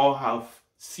 they all have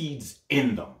seeds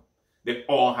in them. They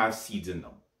all have seeds in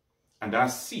them. And that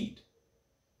seed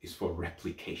is for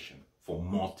replication, for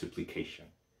multiplication.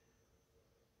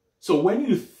 So when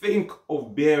you think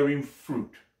of bearing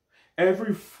fruit,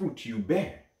 every fruit you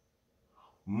bear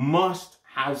must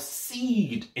have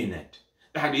seed in it.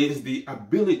 That is the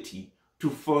ability to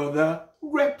further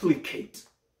replicate.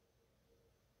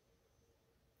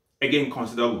 Again,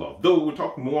 consider love. Though we'll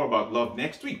talk more about love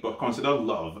next week, but consider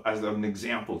love as an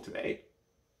example today.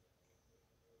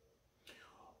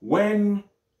 When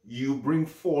you bring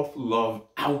forth love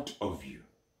out of you,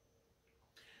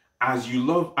 as you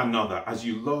love another, as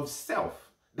you love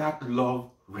self, that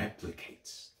love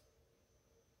replicates.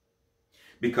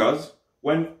 Because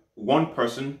when one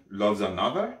person loves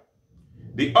another,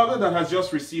 the other that has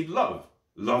just received love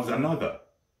loves another.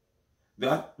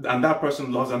 And that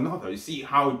person loves another. You see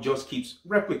how it just keeps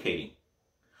replicating.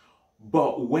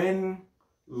 But when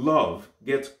love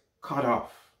gets cut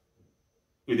off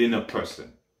within a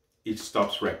person, it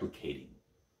stops replicating.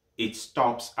 It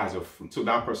stops as a fruit. So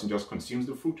that person just consumes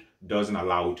the fruit, doesn't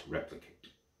allow it to replicate.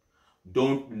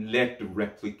 Don't let the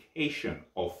replication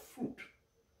of fruit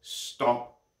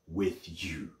stop with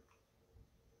you.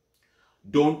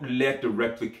 Don't let the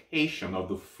replication of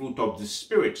the fruit of the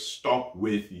Spirit stop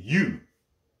with you.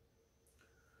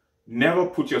 Never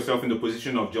put yourself in the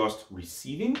position of just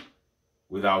receiving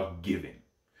without giving.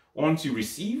 Once you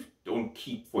receive, don't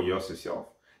keep for yourself.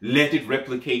 Let it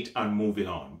replicate and move it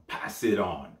on. Pass it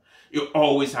on. You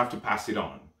always have to pass it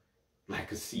on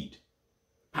like a seed.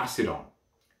 Pass it on.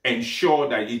 Ensure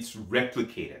that it's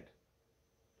replicated.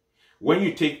 When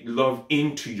you take love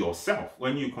into yourself,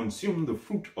 when you consume the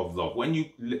fruit of love, when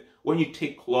you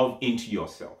take love into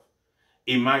yourself,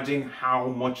 imagine how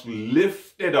much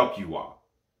lifted up you are.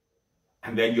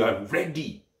 And then you are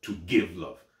ready to give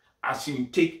love. As you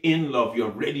take in love, you are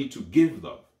ready to give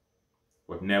love.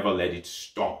 But never let it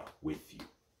stop with you.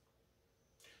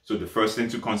 So the first thing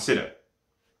to consider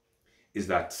is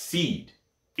that seed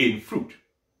in fruit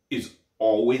is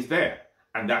always there.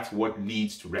 And that's what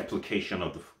leads to replication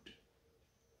of the fruit.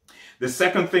 The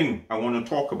second thing I want to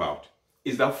talk about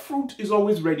is that fruit is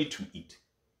always ready to eat.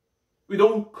 We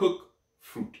don't cook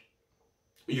fruit.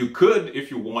 You could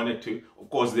if you wanted to. Of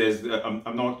course,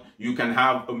 you can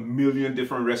have a million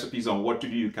different recipes on what to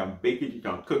do. You can bake it, you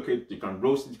can cook it, you can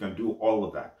roast it, you can do all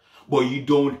of that. But you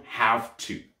don't have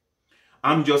to.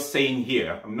 I'm just saying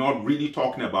here, I'm not really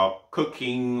talking about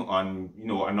cooking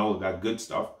and all of that good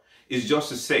stuff. It's just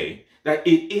to say that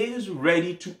it is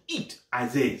ready to eat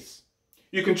as is.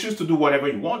 You can choose to do whatever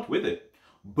you want with it.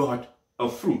 But a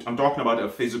fruit, I'm talking about a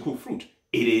physical fruit,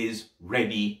 it is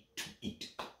ready to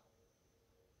eat.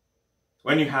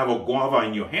 When you have a guava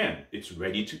in your hand, it's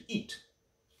ready to eat.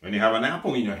 When you have an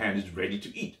apple in your hand, it's ready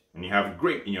to eat. When you have a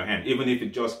grape in your hand, even if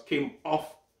it just came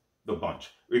off the bunch,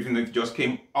 or even if it just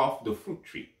came off the fruit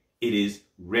tree, it is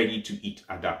ready to eat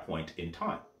at that point in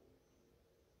time.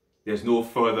 There's no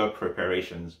further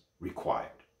preparations required.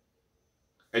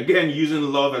 Again, using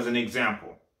love as an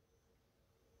example.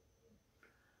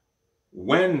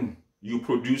 When you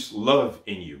produce love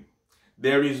in you,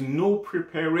 there is no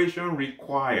preparation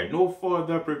required, no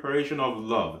further preparation of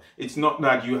love. It's not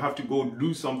that you have to go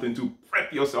do something to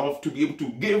prep yourself to be able to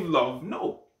give love.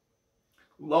 No.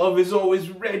 Love is always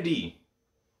ready.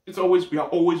 We are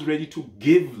always ready to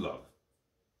give love.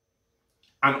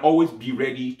 And always be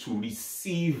ready to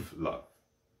receive love.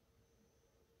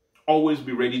 Always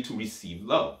be ready to receive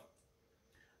love.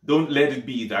 Don't let it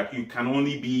be that you can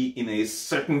only be in a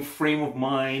certain frame of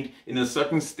mind, in a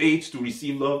certain state to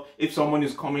receive love. If someone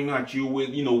is coming at you with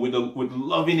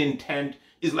loving intent,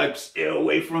 it's like, stay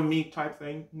away from me type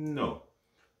thing. No.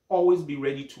 Always be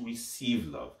ready to receive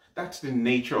love. That's the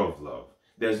nature of love.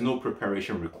 There's no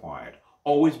preparation required.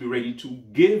 Always be ready to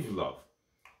give love.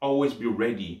 Always be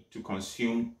ready to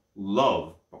consume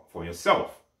love for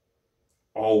yourself.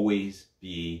 Always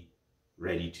be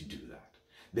ready to do that.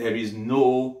 There is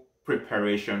no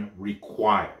preparation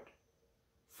required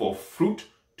for fruit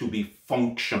to be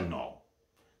functional.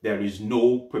 There is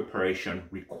no preparation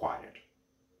required.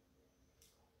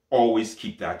 Always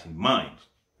keep that in mind.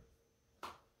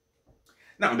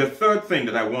 Now, the third thing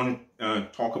that I want to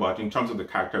talk about in terms of the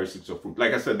characteristics of fruit,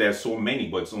 like I said, there's so many,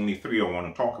 but it's only three I want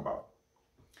to talk about,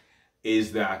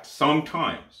 is that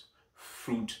sometimes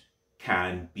fruit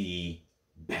can be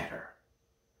better.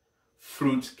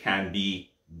 Fruit can be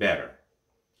better.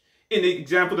 In the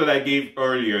example that I gave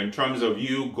earlier, in terms of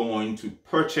you going to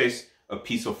purchase a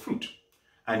piece of fruit,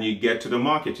 and you get to the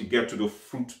market, you get to the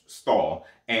fruit stall,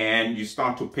 and you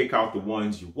start to pick out the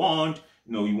ones you want.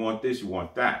 You want this, you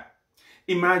want that.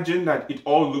 Imagine that it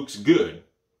all looks good,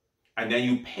 and then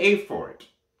you pay for it,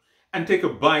 and take a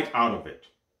bite out of it,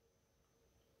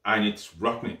 and it's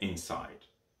rotten inside.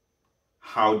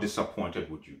 How disappointed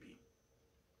would you be?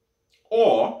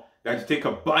 Or that you take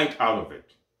a bite out of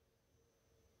it,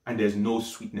 and there's no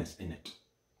sweetness in it.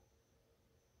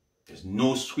 There's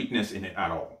no sweetness in it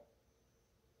at all.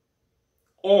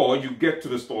 Or you get to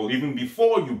the store, even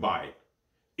before you buy it,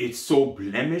 it's so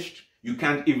blemished, you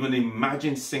can't even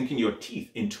imagine sinking your teeth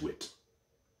into it.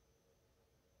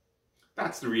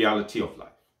 That's the reality of life.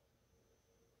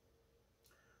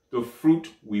 The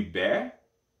fruit we bear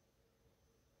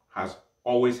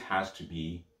always has to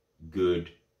be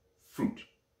good fruit.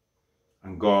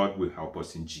 And God will help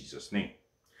us in Jesus' name.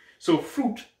 So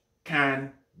fruit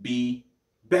can be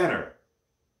better.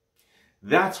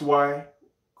 That's why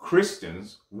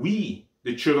Christians, we,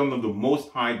 the children of the Most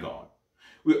High God,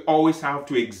 we always have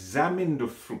to examine the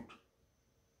fruit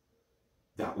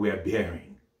that we're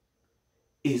bearing.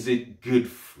 Is it good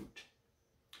fruit?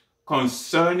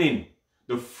 Concerning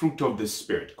the fruit of the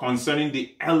Spirit, concerning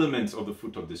the elements of the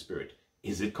fruit of the Spirit,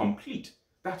 is it complete?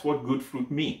 That's what good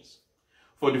fruit means.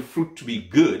 For the fruit to be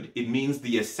good, it means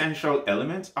the essential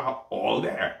elements are all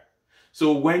there.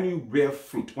 So when you bear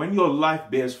fruit, when your life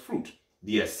bears fruit,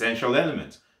 the essential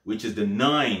elements, which is the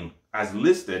 9 as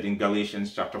listed in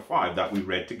Galatians chapter 5 that we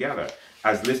read together.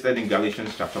 As listed in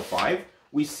Galatians chapter 5,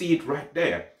 we see it right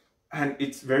there. And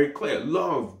it's very clear.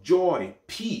 Love, joy,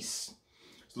 peace,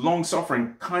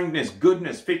 long-suffering, kindness,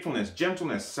 goodness, faithfulness,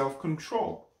 gentleness,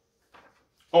 self-control.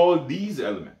 All these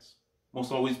elements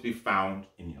must always be found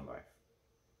in your life.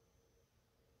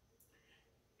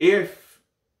 If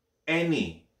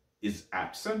any is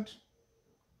absent,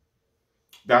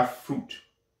 that fruit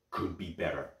could be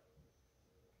better.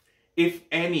 If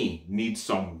any needs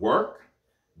some work,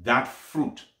 that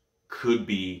fruit could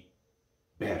be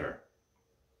better.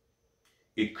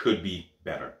 It could be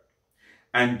better.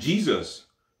 And Jesus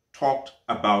talked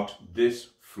about this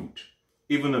fruit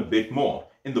even a bit more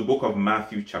in the book of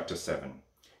Matthew chapter 7.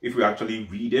 If we actually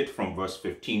read it from verse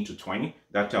 15 to 20,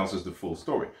 that tells us the full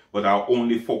story. But I'll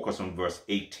only focus on verse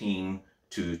 18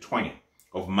 to 20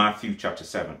 of Matthew chapter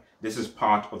 7. This is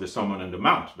part of the Sermon on the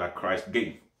Mount that Christ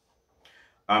gave.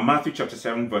 Matthew chapter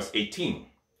 7 verse 18.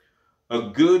 A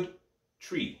good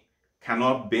tree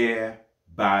cannot bear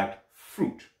bad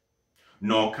fruit,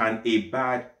 nor can a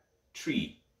bad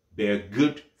tree bear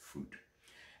good fruit.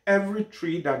 Every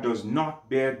tree that does not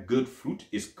bear good fruit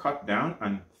is cut down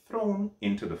and thrown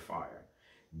into the fire.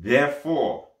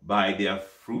 Therefore, by their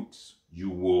fruits you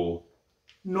will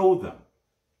know them.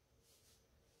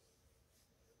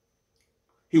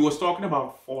 He was talking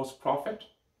about false prophet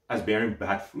as bearing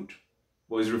bad fruit,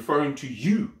 but is referring to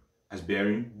you as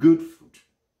bearing good fruit.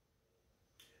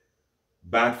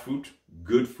 Bad fruit,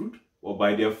 good fruit, or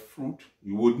by their fruit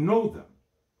you would know them.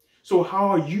 So how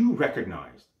are you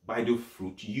recognized? By the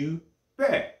fruit you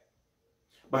bear,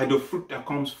 by the fruit that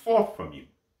comes forth from you.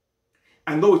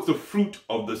 And though it's the fruit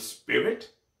of the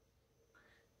Spirit,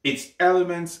 its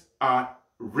elements are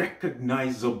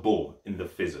recognizable in the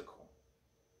physical.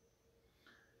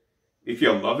 If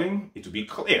you're loving, it will be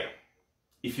clear.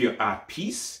 If you're at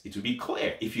peace, it will be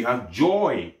clear. If you have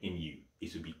joy in you,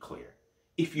 it will be clear.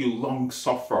 If you long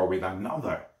suffer with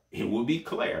another, it will be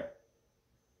clear.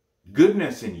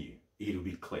 Goodness in you, it will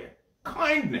be clear.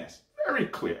 Kindness, very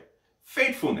clear.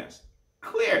 Faithfulness,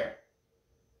 clear.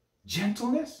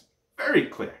 Gentleness, very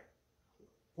clear.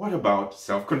 What about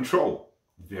self-control?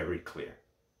 Very clear.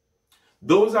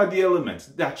 Those are the elements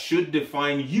that should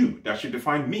define you, that should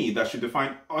define me, that should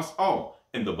define us all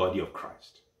in the body of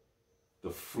Christ.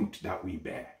 The fruit that we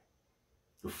bear.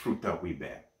 The fruit that we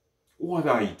bear. What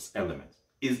are its elements?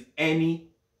 Is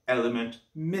any element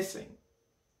missing?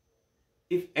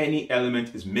 If any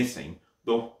element is missing,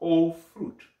 the whole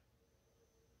fruit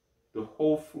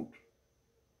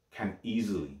can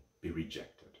easily be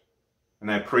rejected.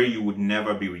 And I pray you would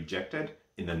never be rejected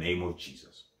in the name of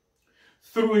Jesus.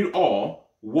 Through it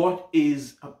all, what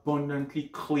is abundantly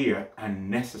clear and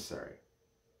necessary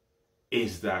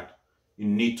is that you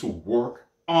need to work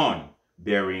on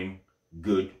bearing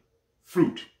good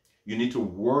fruit. You need to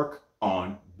work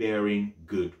on bearing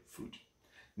good fruit.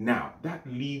 Now, that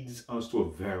leads us to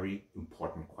a very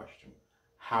important question.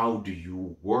 How do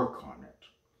you work on it?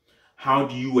 How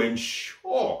do you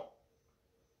ensure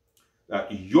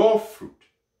that your fruit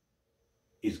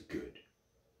is good?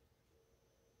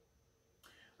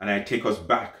 And I take us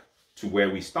back to where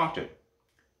we started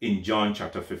in John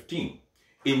chapter 15.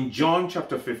 In John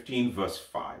chapter 15 verse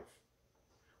 5,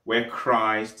 where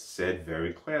Christ said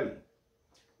very clearly,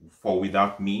 "For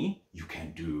without me, you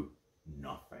can do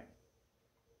nothing."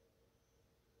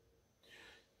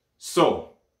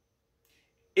 So,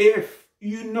 if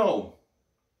you know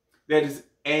there is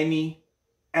any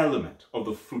element of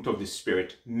the fruit of the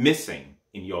Spirit missing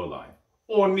in your life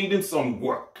or needing some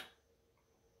work,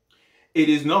 it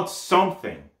is not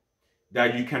something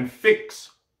that you can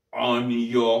fix on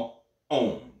your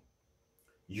own.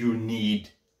 You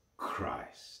need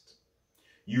Christ.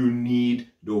 You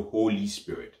need the Holy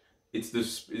Spirit. It's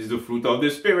the fruit of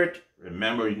the Spirit.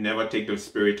 Remember, you never take the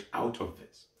Spirit out of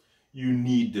this. You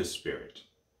need the Spirit.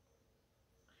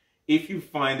 If you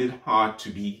find it hard to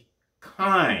be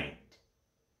kind,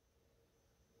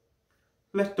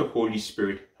 let the Holy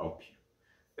Spirit help you.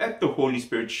 Let the Holy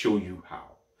Spirit show you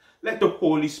how. Let the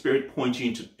Holy Spirit point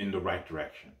you in the right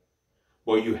direction.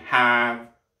 But you have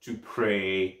to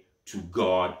pray to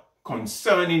God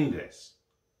concerning this.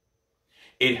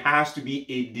 It has to be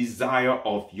a desire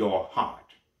of your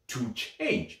heart to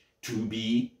change, to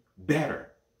be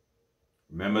better.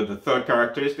 Remember the third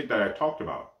characteristic that I talked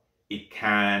about. It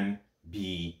can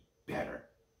be better.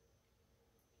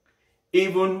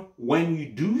 Even when you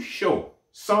do show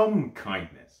some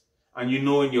kindness, and you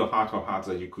know in your heart of hearts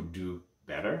that you could do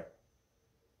better,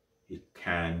 it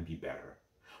can be better.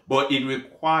 But it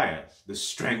requires the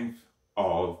strength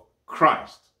of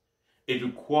Christ. It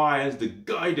requires the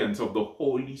guidance of the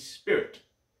Holy Spirit.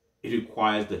 It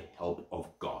requires the help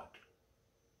of God.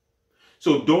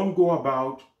 So don't go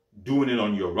about doing it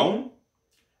on your own,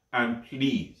 and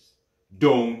please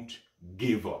don't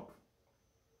give up.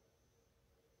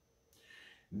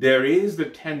 There is the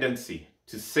tendency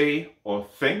to say or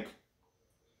think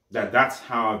that that's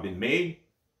how I've been made.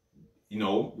 You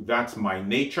know, that's my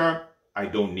nature. I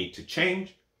don't need to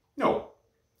change. No,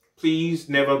 please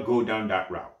never go down that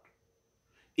route.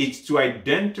 It's to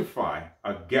identify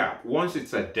a gap. Once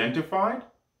it's identified,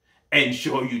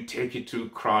 ensure you take it to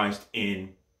Christ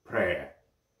in prayer.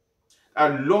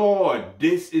 And Lord,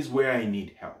 this is where I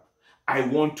need help. I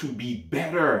want to be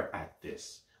better at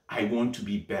this. I want to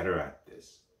be better at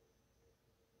this.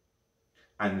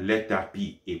 And let that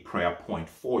be a prayer point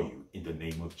for you in the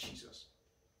name of Jesus.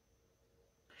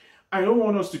 I don't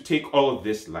want us to take all of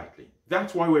this lightly.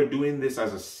 That's why we're doing this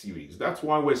as a series. That's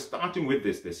why we're starting with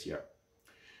this year.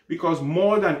 Because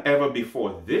more than ever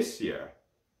before this year,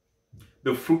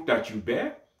 the fruit that you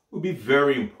bear will be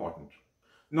very important.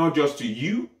 Not just to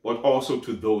you, but also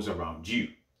to those around you.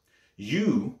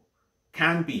 You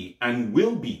can be and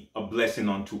will be a blessing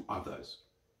unto others.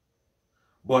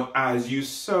 But as you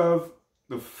serve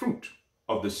the fruit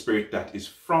of the Spirit that is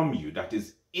from you, that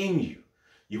is in you,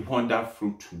 you want that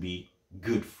fruit to be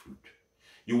good fruit.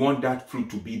 You want that fruit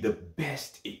to be the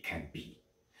best it can be.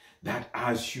 That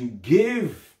as you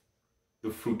give the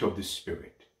fruit of the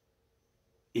Spirit,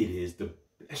 it is the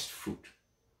best fruit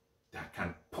that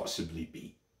can possibly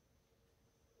be.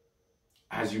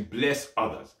 As you bless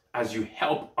others, as you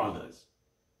help others,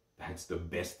 that's the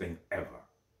best thing ever.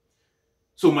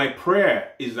 So my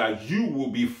prayer is that you will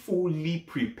be fully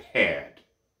prepared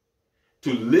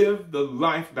to live the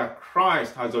life that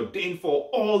Christ has ordained for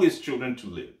all his children to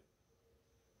live.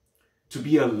 To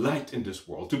be a light in this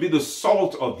world, to be the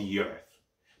salt of the earth,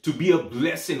 to be a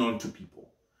blessing unto people.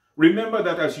 Remember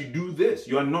that as you do this,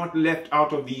 you are not left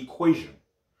out of the equation.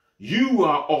 You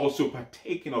are also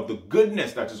partaking of the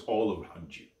goodness that is all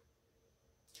around you.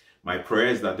 My prayer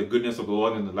is that the goodness of the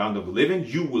Lord in the land of the living,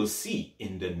 you will see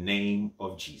in the name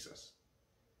of Jesus.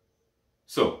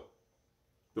 So,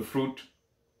 the fruit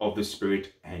of the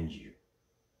Spirit and you.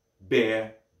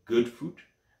 Bear good fruit,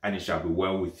 and it shall be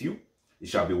well with you. It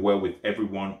shall be well with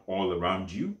everyone all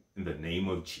around you in the name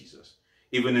of Jesus.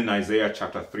 Even in Isaiah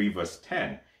chapter 3 verse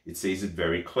 10, it says it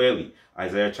very clearly.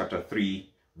 Isaiah chapter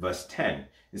 3 verse 10,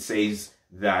 it says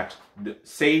that,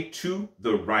 say to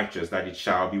the righteous that it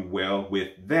shall be well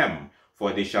with them,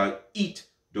 for they shall eat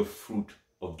the fruit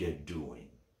of their doing.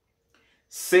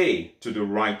 Say to the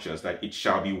righteous that it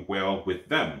shall be well with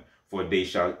them, for they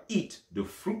shall eat the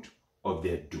fruit of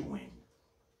their doing.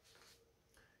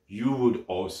 You would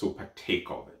also partake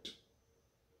of it.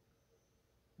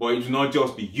 But it will not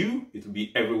just be you, it will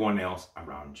be everyone else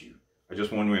around you. I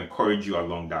just want to encourage you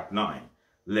along that line.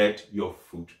 Let your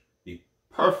fruit be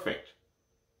perfect.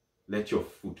 Let your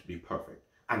fruit be perfect.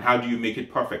 And how do you make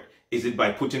it perfect? Is it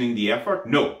by putting in the effort?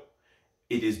 No.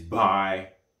 It is by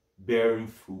bearing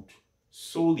fruit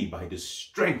solely by the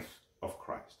strength of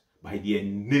Christ, by the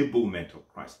enablement of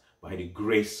Christ, by the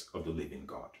grace of the living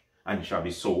God. And it shall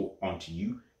be so unto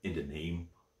you in the name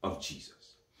of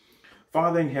Jesus.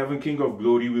 Father in heaven, King of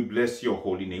glory, we bless your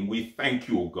holy name. We thank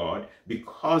you, O God,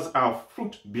 because our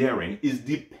fruit bearing is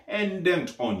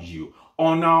dependent on you.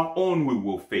 On our own we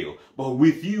will fail, but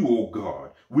with you, O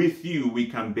God, with you we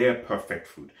can bear perfect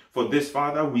fruit. For this,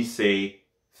 Father, we say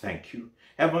thank you.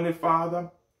 Heavenly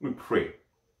Father, we pray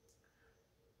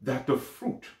that the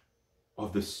fruit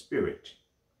of the Spirit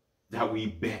that we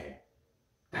bear,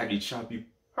 that it shall be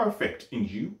perfect in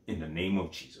you in the name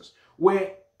of Jesus.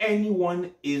 Where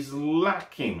anyone is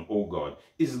lacking, oh God,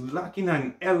 is lacking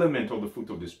an element of the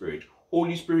fruit of the Spirit,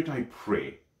 Holy Spirit, I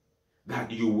pray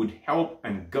that you would help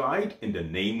and guide in the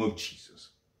name of Jesus.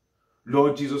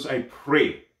 Lord Jesus, I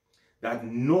pray that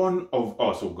none of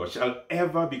us, oh God, shall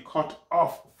ever be cut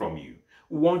off from you.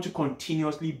 We want to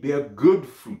continuously bear good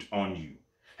fruit on you.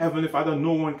 Heavenly Father,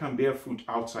 no one can bear fruit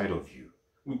outside of you.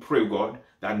 We pray, God,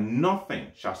 that nothing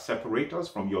shall separate us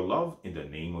from your love in the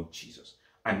name of Jesus.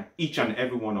 And each and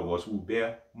every one of us will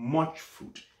bear much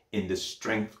fruit in the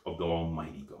strength of the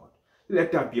Almighty God.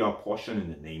 Let that be our portion in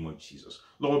the name of Jesus.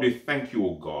 Lord, we thank you,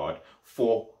 O God,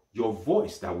 for your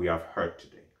voice that we have heard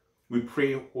today. We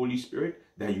pray, Holy Spirit,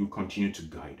 that you continue to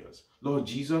guide us. Lord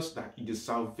Jesus, that the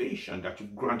salvation that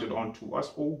you've granted unto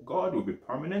us, O God, will be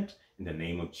permanent in the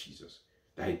name of Jesus.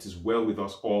 That it is well with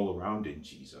us all around in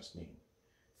Jesus' name.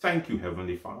 Thank you,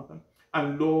 Heavenly Father.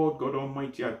 And Lord God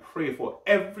Almighty, I pray for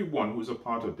everyone who is a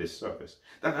part of this service,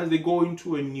 that as they go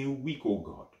into a new week, O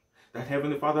God, that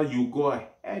Heavenly Father, you go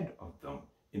ahead of them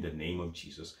in the name of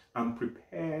Jesus and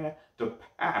prepare the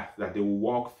path that they will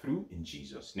walk through in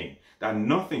Jesus' name, that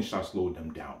nothing shall slow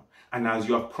them down. And as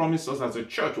you have promised us as a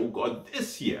church, oh God,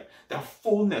 this year, that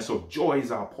fullness of joy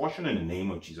is our portion in the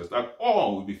name of Jesus, that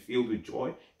all will be filled with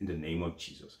joy in the name of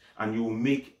Jesus. And you will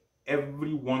make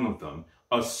every one of them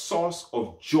a source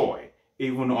of joy,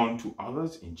 even unto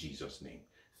others in Jesus' name.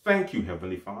 Thank you,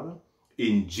 Heavenly Father.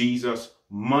 In Jesus'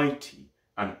 mighty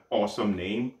and awesome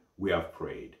name, we have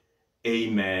prayed.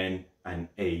 Amen and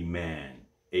amen.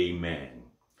 Amen.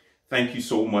 Thank you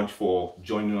so much for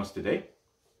joining us today.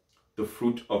 The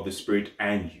fruit of the Spirit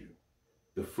and you.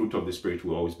 The fruit of the Spirit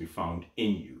will always be found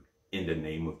in you, in the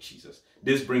name of Jesus.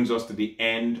 This brings us to the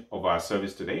end of our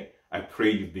service today. I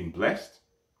pray you've been blessed,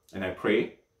 and I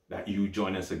pray that you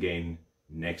join us again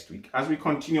next week as we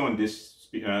continue on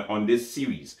this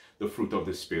series, The Fruit of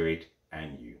the Spirit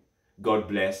and You. God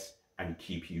bless and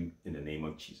keep you in the name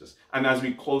of Jesus. And as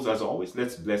we close, as always,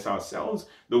 let's bless ourselves.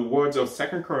 The words of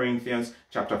 2 Corinthians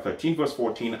chapter 13, verse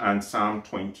 14 and Psalm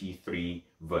 23,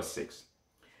 verse 6.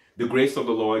 The grace of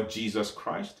the Lord Jesus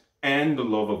Christ and the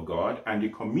love of God and the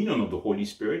communion of the Holy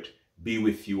Spirit be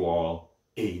with you all.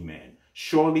 Amen.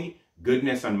 Surely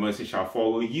goodness and mercy shall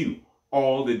follow you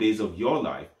all the days of your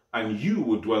life, and you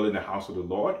will dwell in the house of the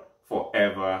Lord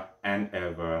forever and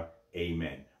ever.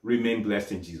 Amen. Remain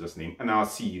blessed in Jesus' name, and I'll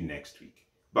see you next week.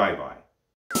 Bye-bye.